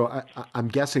 So I'm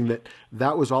guessing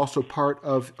that was also part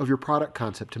of your product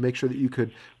concept to make sure that you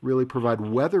could really provide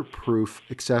weatherproof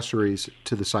accessories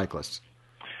to the cyclists.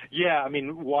 Yeah,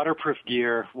 waterproof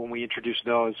gear, when we introduced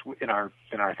those in our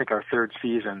I think our 3rd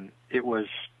season, it was,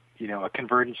 a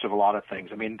convergence of a lot of things.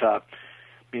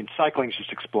 Cycling's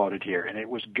just exploded here, and it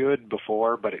was good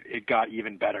before, but it got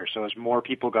even better. So as more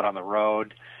people got on the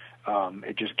road,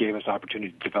 it just gave us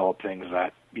opportunity to develop things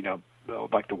that,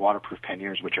 like the waterproof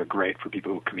panniers, which are great for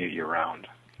people who commute year-round.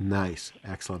 Nice.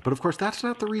 Excellent. But of course, that's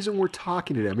not the reason we're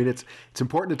talking today. It's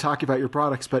important to talk about your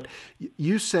products, but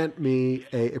you sent me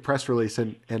a press release,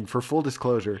 and for full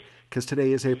disclosure, because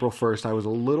today is April 1st, I was a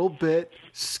little bit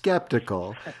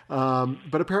skeptical,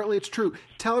 but apparently it's true.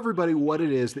 Tell everybody what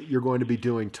it is that you're going to be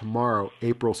doing tomorrow,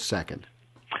 April 2nd.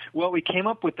 Well, we came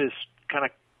up with this kind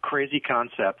of crazy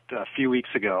concept a few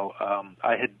weeks ago.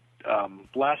 I had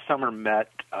last summer met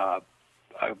a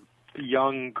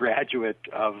young graduate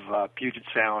of Puget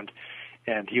Sound,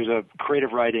 and he was a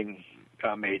creative writing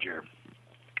major.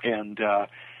 And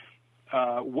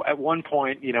at one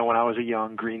point, when I was a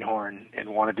young greenhorn and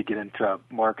wanted to get into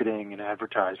marketing and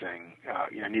advertising,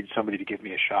 I needed somebody to give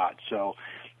me a shot. So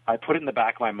I put it in the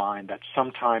back of my mind that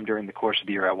sometime during the course of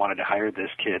the year, I wanted to hire this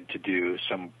kid to do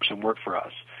some work for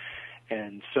us.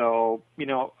 And so,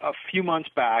 a few months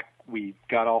back, we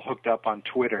got all hooked up on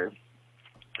Twitter,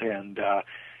 and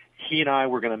he and I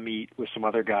were going to meet with some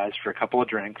other guys for a couple of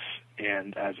drinks.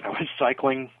 And as I was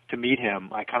cycling to meet him,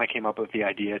 I kind of came up with the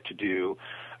idea to do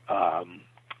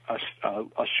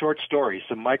a short story,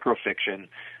 some microfiction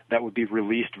that would be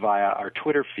released via our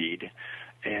Twitter feed.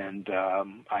 And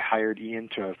I hired Ian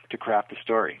to craft the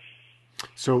story.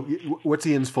 So what's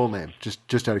Ian's full name,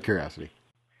 just out of curiosity?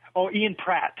 Oh, Ian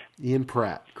Pratt. Ian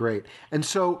Pratt, great. And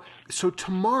so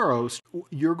tomorrow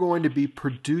you're going to be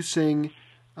producing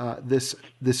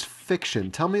this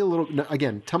fiction. Tell me a little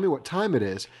again. Tell me what time it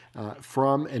is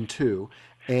from and to,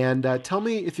 and tell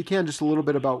me if you can just a little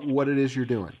bit about what it is you're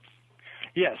doing.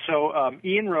 Yeah, so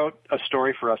Ian wrote a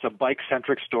story for us, a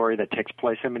bike-centric story that takes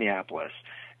place in Minneapolis.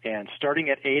 And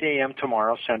starting at 8 a.m.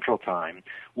 tomorrow Central Time,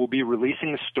 we'll be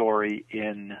releasing the story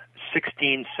in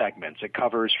 16 segments. It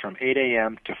covers from 8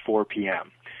 a.m. to 4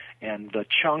 p.m. And the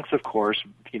chunks, of course,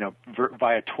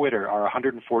 via Twitter are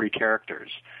 140 characters.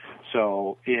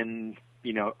 So in,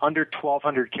 under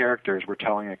 1,200 characters, we're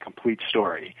telling a complete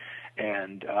story.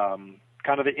 And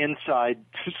kind of the inside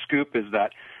scoop is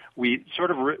that we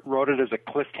sort of wrote it as a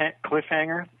cliffhanger,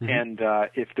 mm-hmm. And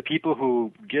if the people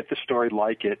who get the story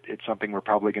like it, it's something we're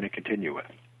probably going to continue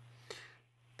with.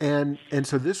 And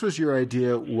so this was your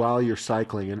idea while you're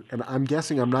cycling, and I'm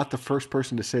guessing I'm not the first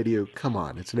person to say to you, come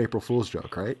on, it's an April Fool's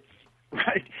joke, right?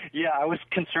 Right. Yeah, I was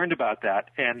concerned about that,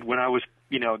 and when I was,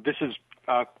 this is,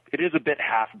 it is a bit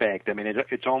half-baked. I mean,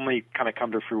 it's only kind of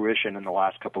come to fruition in the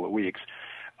last couple of weeks.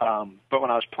 But when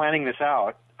I was planning this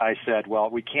out, I said, well,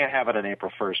 we can't have it on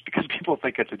April 1st because people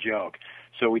think it's a joke.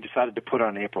 So we decided to put it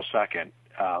on April 2nd.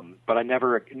 But it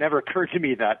never occurred to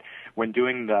me that when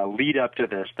doing the lead up to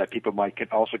this, that people might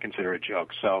also consider it a joke.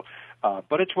 So,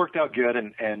 but it's worked out good.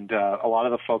 And a lot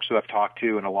of the folks who I've talked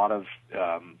to and a lot of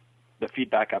the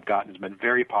feedback I've gotten has been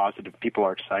very positive. People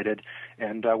are excited,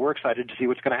 and we're excited to see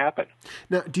what's going to happen.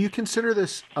 Now, do you consider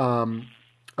this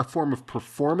a form of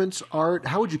performance art?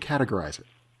 How would you categorize it?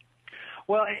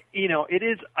 Well, it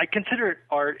is. I consider it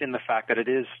art in the fact that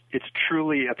it's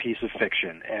truly a piece of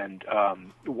fiction. And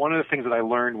one of the things that I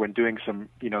learned when doing some,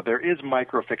 there is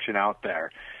microfiction out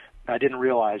there. I didn't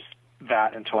realize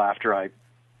that until after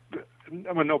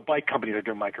no bike companies are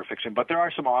doing microfiction, but there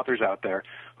are some authors out there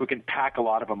who can pack a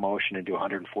lot of emotion into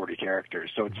 140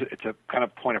 characters. So it's a kind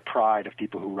of point of pride of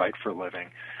people who write for a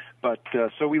living. But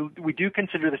so we do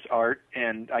consider this art,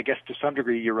 and I guess to some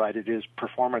degree you're right, it is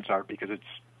performance art because it's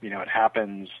it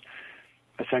happens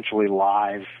essentially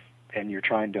live, and you're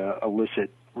trying to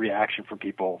elicit reaction from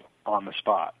people on the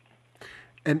spot.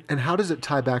 And how does it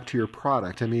tie back to your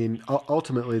product? I mean,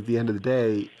 ultimately, at the end of the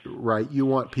day, right, you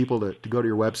want people to go to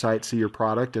your website, see your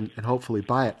product, and hopefully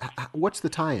buy it. What's the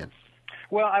tie-in?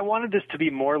 Well, I wanted this to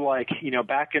be more like,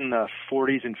 back in the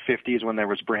 40s and 50s when there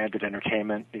was branded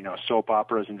entertainment, soap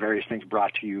operas and various things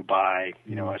brought to you by,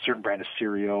 a certain brand of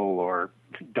cereal or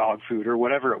dog food or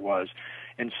whatever it was.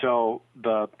 And so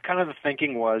the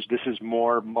thinking was this is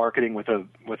more marketing with a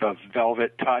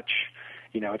velvet touch.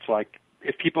 It's like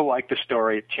if people like the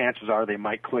story, chances are they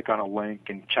might click on a link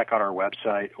and check out our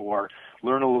website or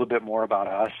learn a little bit more about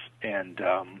us. And,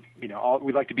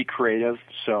 we'd like to be creative.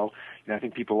 So, I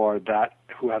think people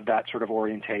who have that sort of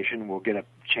orientation will get a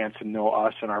chance to know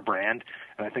us and our brand.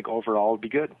 And I think overall it'll be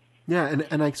good. Yeah,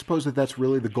 and I suppose that's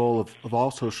really the goal of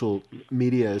all social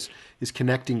media is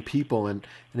connecting people. And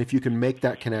if you can make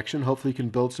that connection, hopefully you can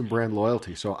build some brand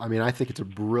loyalty. So, I mean, I think it's a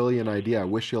brilliant idea. I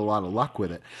wish you a lot of luck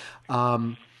with it.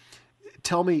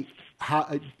 Tell me,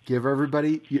 give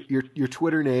everybody your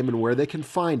Twitter name and where they can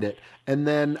find it. And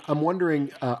then I'm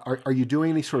wondering, are you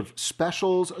doing any sort of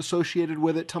specials associated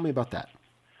with it? Tell me about that.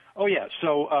 Oh, yeah.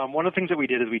 So one of the things that we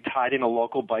did is we tied in a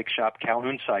local bike shop,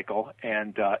 Calhoun Cycle,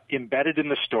 and embedded in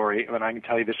the story, and I can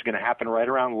tell you this is going to happen right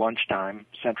around lunchtime,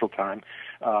 Central Time,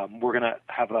 we're going to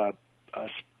have a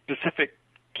specific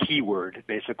keyword,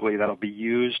 basically, that'll be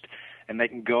used, and they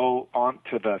can go on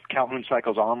to the Calhoun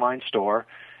Cycle's online store,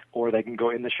 or they can go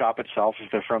in the shop itself if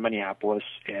they're from Minneapolis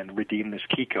and redeem this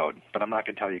key code. But I'm not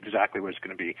going to tell you exactly what it's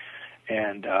going to be.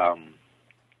 And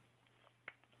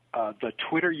the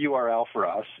Twitter URL for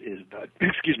us is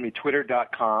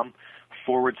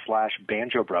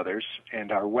twitter.com/Banjo Brothers,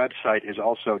 and our website is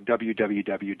also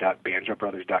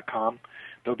www.banjobrothers.com.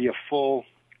 There'll be a full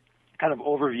kind of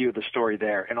overview of the story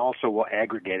there, and also we'll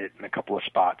aggregate it in a couple of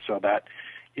spots so that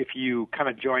if you kind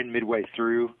of join midway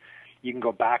through, you can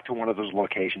go back to one of those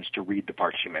locations to read the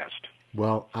parts you missed.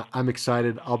 Well, I'm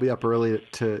excited. I'll be up early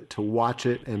to watch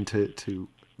it and to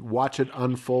watch it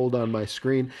unfold on my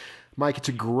screen. Mike, it's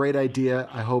a great idea.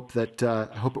 I hope it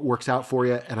works out for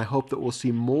you, and I hope that we'll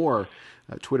see more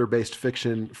Twitter-based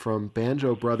fiction from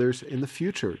Banjo Brothers in the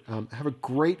future. Have a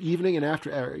great evening, and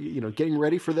after getting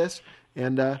ready for this,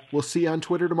 and we'll see you on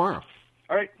Twitter tomorrow.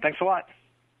 All right, thanks a lot.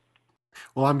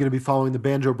 Well, I'm going to be following the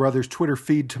Banjo Brothers Twitter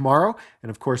feed tomorrow. And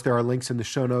of course, there are links in the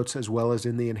show notes as well as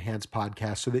in the enhanced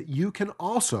podcast so that you can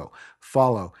also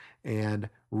follow and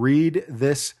read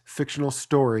this fictional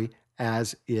story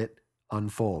as it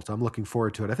unfolds. I'm looking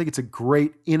forward to it. I think it's a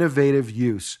great, innovative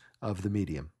use of the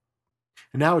medium.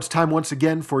 And now it's time once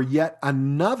again for yet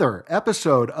another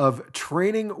episode of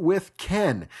Training with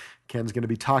Ken. Ken's going to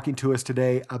be talking to us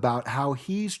today about how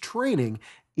he's training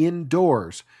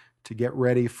indoors to get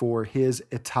ready for his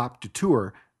Etape du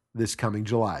Tour this coming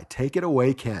July. Take it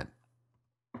away, Ken.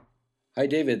 Hi,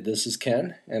 David. This is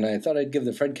Ken, and I thought I'd give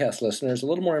the FredCast listeners a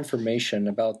little more information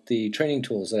about the training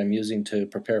tools that I'm using to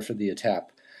prepare for the Etape.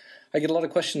 I get a lot of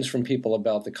questions from people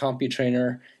about the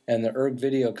CompuTrainer and the erg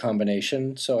video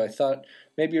combination, so I thought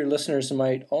maybe your listeners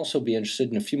might also be interested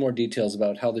in a few more details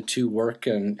about how the two work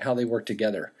and how they work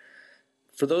together.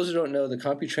 For those who don't know, the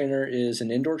CompuTrainer is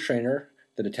an indoor trainer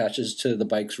that attaches to the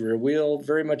bike's rear wheel,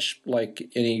 very much like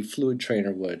any fluid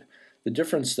trainer would. The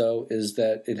difference, though, is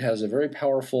that it has a very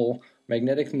powerful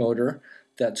magnetic motor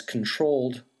that's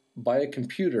controlled by a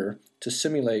computer to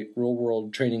simulate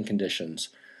real-world training conditions.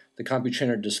 The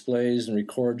CompuTrainer displays and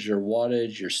records your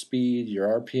wattage, your speed,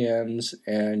 your RPMs,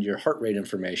 and your heart rate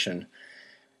information.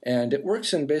 And it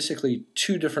works in basically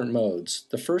two different modes.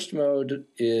 The first mode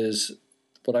is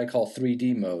what I call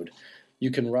 3D mode.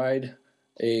 You can ride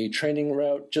a training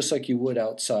route just like you would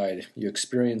outside. You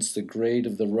experience the grade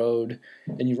of the road,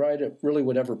 and you ride at really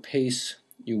whatever pace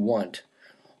you want.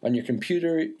 On your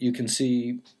computer, you can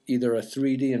see either a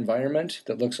 3D environment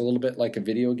that looks a little bit like a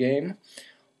video game,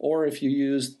 or if you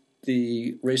use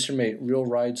the RacerMate Real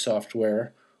Ride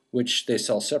software, which they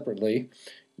sell separately,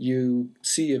 you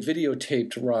see a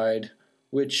videotaped ride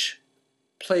which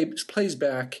plays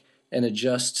back and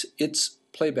adjusts its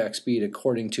playback speed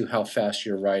according to how fast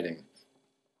you're riding.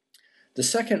 The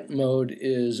second mode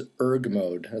is erg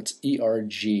mode. That's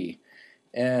ERG.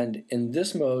 And in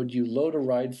this mode, you load a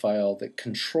ride file that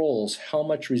controls how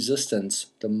much resistance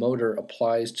the motor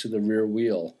applies to the rear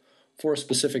wheel for a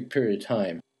specific period of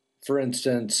time. For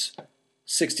instance,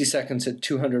 60 seconds at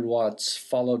 200 watts,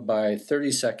 followed by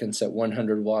 30 seconds at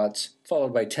 100 watts,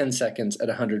 followed by 10 seconds at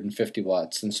 150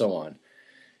 watts, and so on.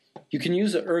 You can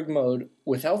use the erg mode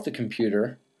without the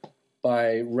computer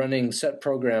by running set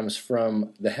programs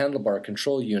from the handlebar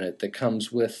control unit that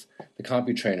comes with the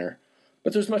CompuTrainer.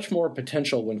 But there's much more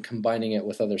potential when combining it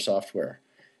with other software.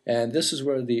 And this is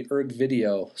where the erg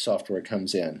video software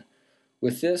comes in.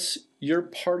 With this, you're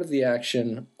part of the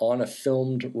action on a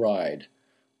filmed ride.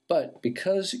 But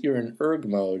because you're in erg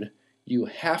mode, you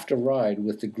have to ride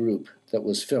with the group that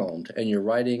was filmed, and you're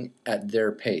riding at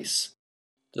their pace.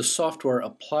 The software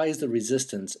applies the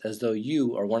resistance as though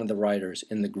you are one of the riders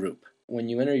in the group. When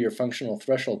you enter your functional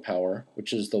threshold power,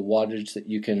 which is the wattage that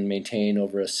you can maintain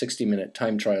over a 60-minute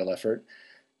time trial effort,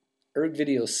 erg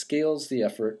video scales the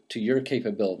effort to your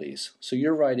capabilities, so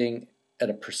you're riding at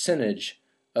a percentage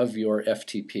of your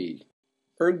FTP.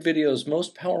 Erg Video's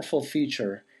most powerful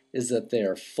feature is that they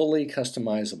are fully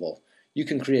customizable. You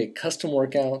can create custom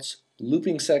workouts,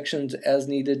 looping sections as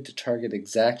needed to target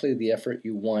exactly the effort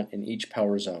you want in each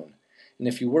power zone. And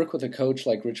if you work with a coach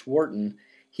like Rich Wharton,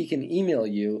 he can email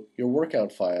you your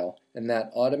workout file, and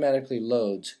that automatically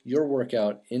loads your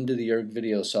workout into the erg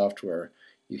Video software.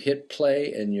 You hit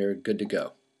play and you're good to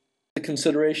go. The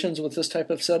considerations with this type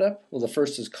of setup? Well, the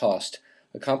first is cost.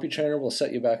 A CompuTrainer will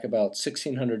set you back about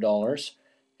 $1,600,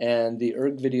 and the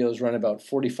erg videos run about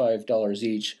 $45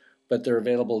 each, but they're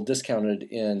available discounted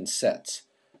in sets.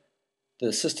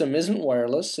 The system isn't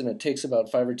wireless, and it takes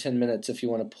about 5 or 10 minutes if you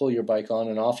want to pull your bike on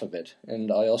and off of it. And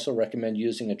I also recommend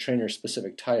using a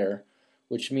trainer-specific tire,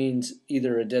 which means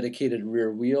either a dedicated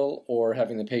rear wheel or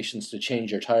having the patience to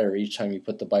change your tire each time you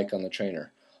put the bike on the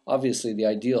trainer. Obviously, the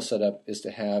ideal setup is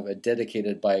to have a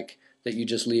dedicated bike that you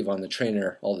just leave on the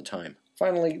trainer all the time.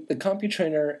 Finally, the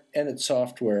CompuTrainer and its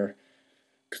software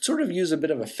could sort of use a bit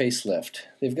of a facelift.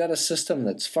 They've got a system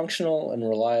that's functional and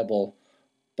reliable,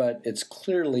 but it's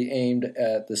clearly aimed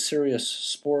at the serious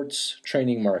sports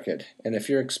training market. And if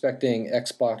you're expecting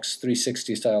Xbox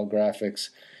 360 style graphics,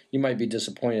 you might be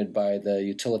disappointed by the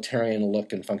utilitarian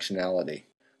look and functionality.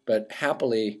 But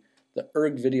happily, the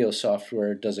erg Video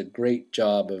software does a great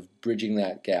job of bridging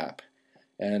that gap.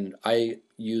 And I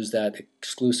use that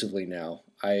exclusively now.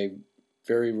 I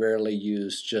very rarely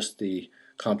use just the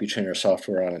CompuTrainer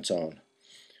software on its own.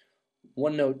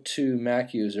 One note to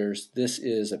Mac users, this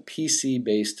is a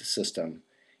PC-based system.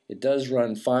 It does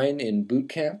run fine in Boot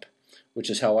Camp, which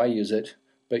is how I use it,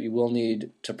 but you will need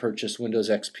to purchase Windows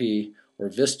XP or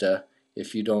Vista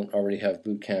if you don't already have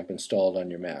Boot Camp installed on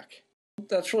your Mac.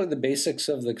 That's really the basics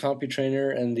of the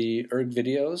CompuTrainer and the erg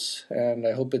videos, and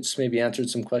I hope it's maybe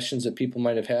answered some questions that people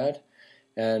might have had.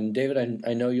 And David,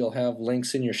 I know you'll have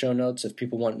links in your show notes if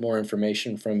people want more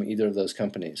information from either of those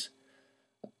companies.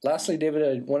 Lastly, David,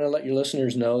 I want to let your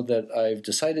listeners know that I've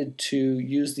decided to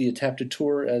use the Adapted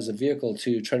Tour as a vehicle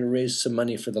to try to raise some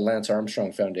money for the Lance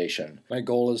Armstrong Foundation. My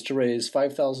goal is to raise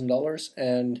 $5,000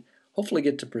 and hopefully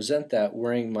get to present that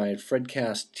wearing my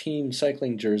FredCast team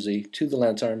cycling jersey to the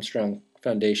Lance Armstrong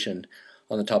Foundation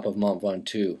on the top of Mont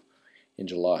Ventoux in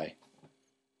July.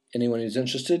 Anyone who's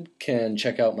interested can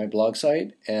check out my blog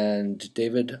site, and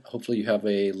David, hopefully you have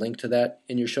a link to that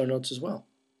in your show notes as well.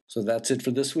 So that's it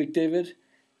for this week, David.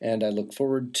 And I look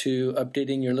forward to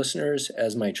updating your listeners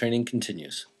as my training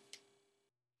continues.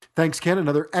 Thanks, Ken.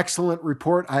 Another excellent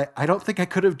report. I don't think I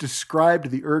could have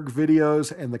described the erg videos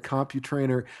and the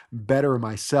CompuTrainer better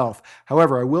myself.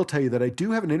 However, I will tell you that I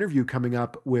do have an interview coming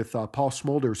up with Paul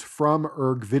Smolders from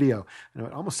Erg Video. I know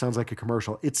it almost sounds like a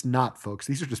commercial. It's not, folks.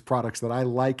 These are just products that I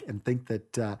like and think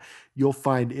that you'll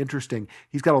find interesting.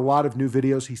 He's got a lot of new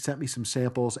videos. He sent me some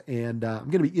samples, and I'm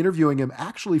going to be interviewing him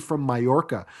actually from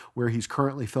Mallorca, where he's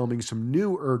currently filming some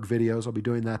new erg videos. I'll be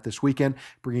doing that this weekend,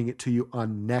 bringing it to you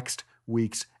on next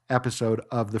week's episode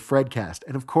of the FredCast.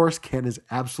 And of course, Ken is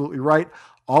absolutely right.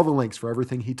 All the links for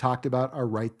everything he talked about are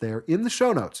right there in the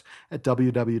show notes at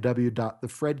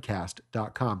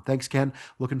www.thefredcast.com. Thanks, Ken.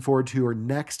 Looking forward to your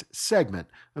next segment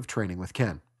of Training with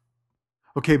Ken.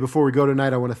 Okay, before we go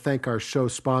tonight, I want to thank our show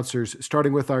sponsors,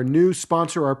 starting with our new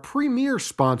sponsor, our premier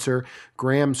sponsor,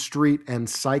 Graham Street and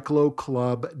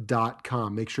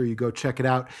CycloClub.com. Make sure you go check it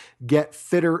out. Get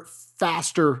fitter,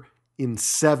 faster, in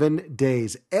 7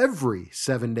 days, every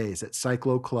 7 days at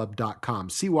cycloclub.com,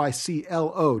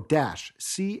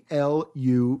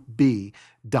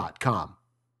 CYCLO-CLUB.com.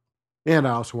 And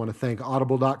I also want to thank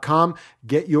audible.com.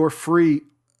 Get your free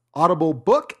Audible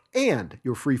book and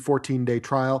your free 14-day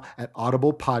trial at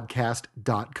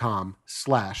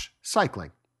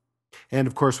audiblepodcast.com/cycling. And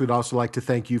of course, we'd also like to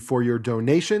thank you for your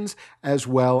donations as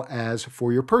well as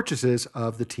for your purchases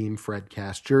of the Team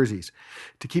FredCast jerseys.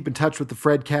 To keep in touch with the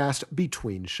FredCast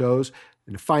between shows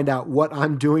and to find out what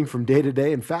I'm doing from day to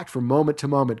day, in fact, from moment to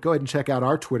moment, go ahead and check out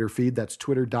our Twitter feed. That's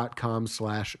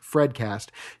twitter.com/FredCast.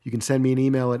 You can send me an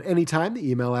email at any time. The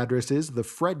email address is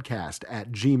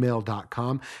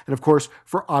thefredcast@gmail.com. And of course,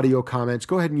 for audio comments,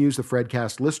 go ahead and use the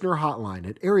FredCast listener hotline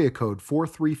at area code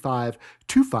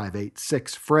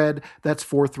 435-258-6FRED. That's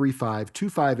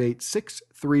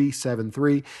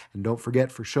 435-258-6373. And don't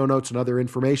forget, for show notes and other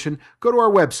information, go to our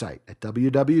website at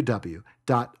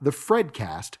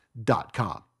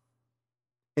www.thefredcast.com.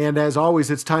 And as always,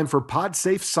 it's time for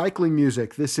PodSafe cycling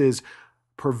music. This is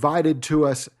provided to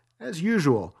us, as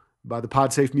usual, by the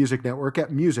PodSafe Music Network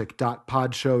at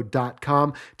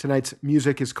music.podshow.com. Tonight's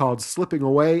music is called Slipping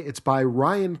Away. It's by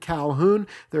Ryan Calhoun.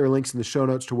 There are links in the show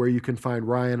notes to where you can find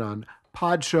Ryan on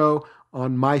Podshow,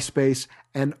 on MySpace,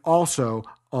 and also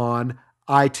on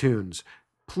iTunes.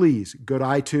 Please go to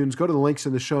iTunes, go to the links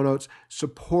in the show notes,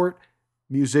 support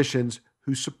musicians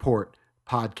who support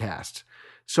podcasts.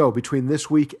 So between this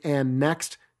week and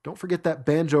next, don't forget that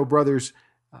Banjo Brothers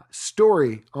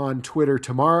story on Twitter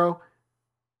tomorrow.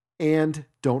 And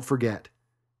don't forget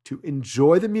to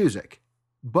enjoy the music,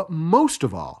 but most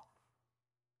of all,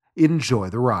 enjoy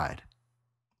the ride.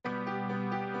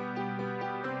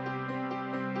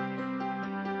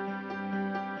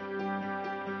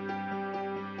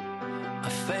 I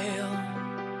fail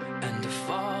and I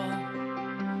fall,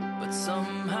 but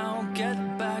somehow get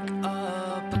back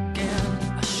up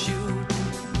again. I shoot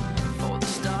for the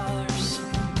stars,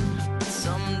 but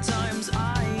sometimes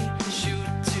I shoot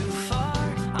too far.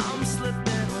 I'm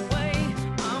slipping away,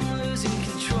 I'm losing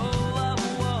control of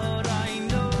what I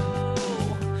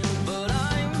know, but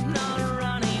I'm not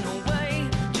running away,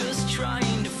 just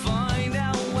trying to find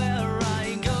out where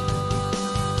I go.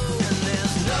 And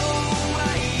there's no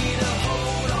way to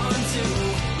hold on to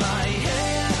my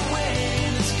head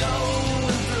when it's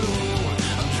going through.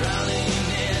 I'm drowning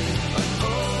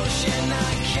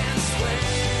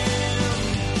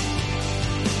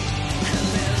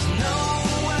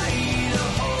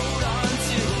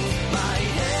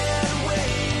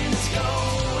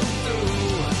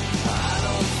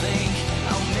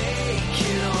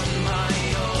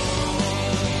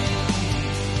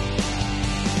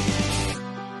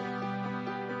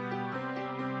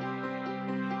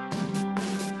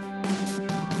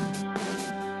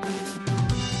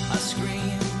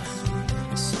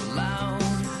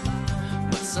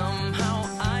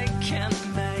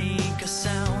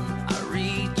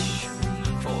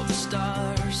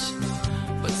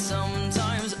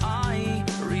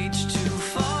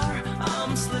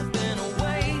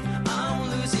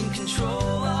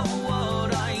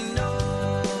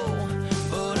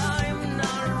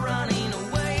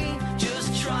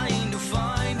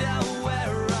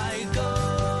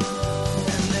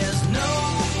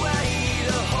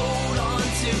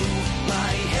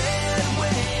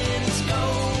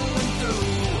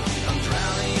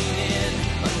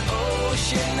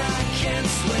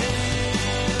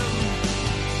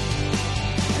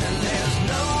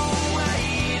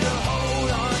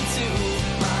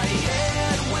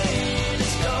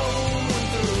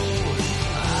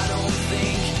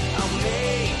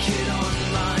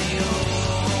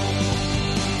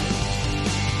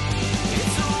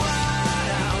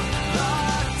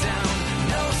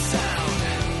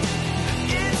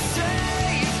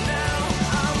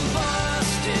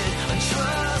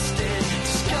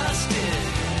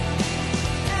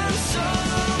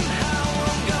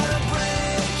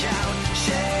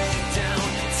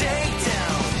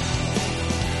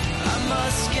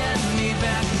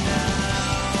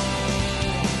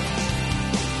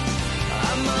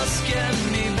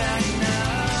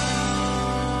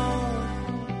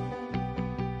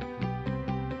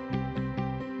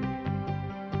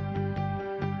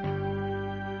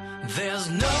There's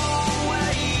no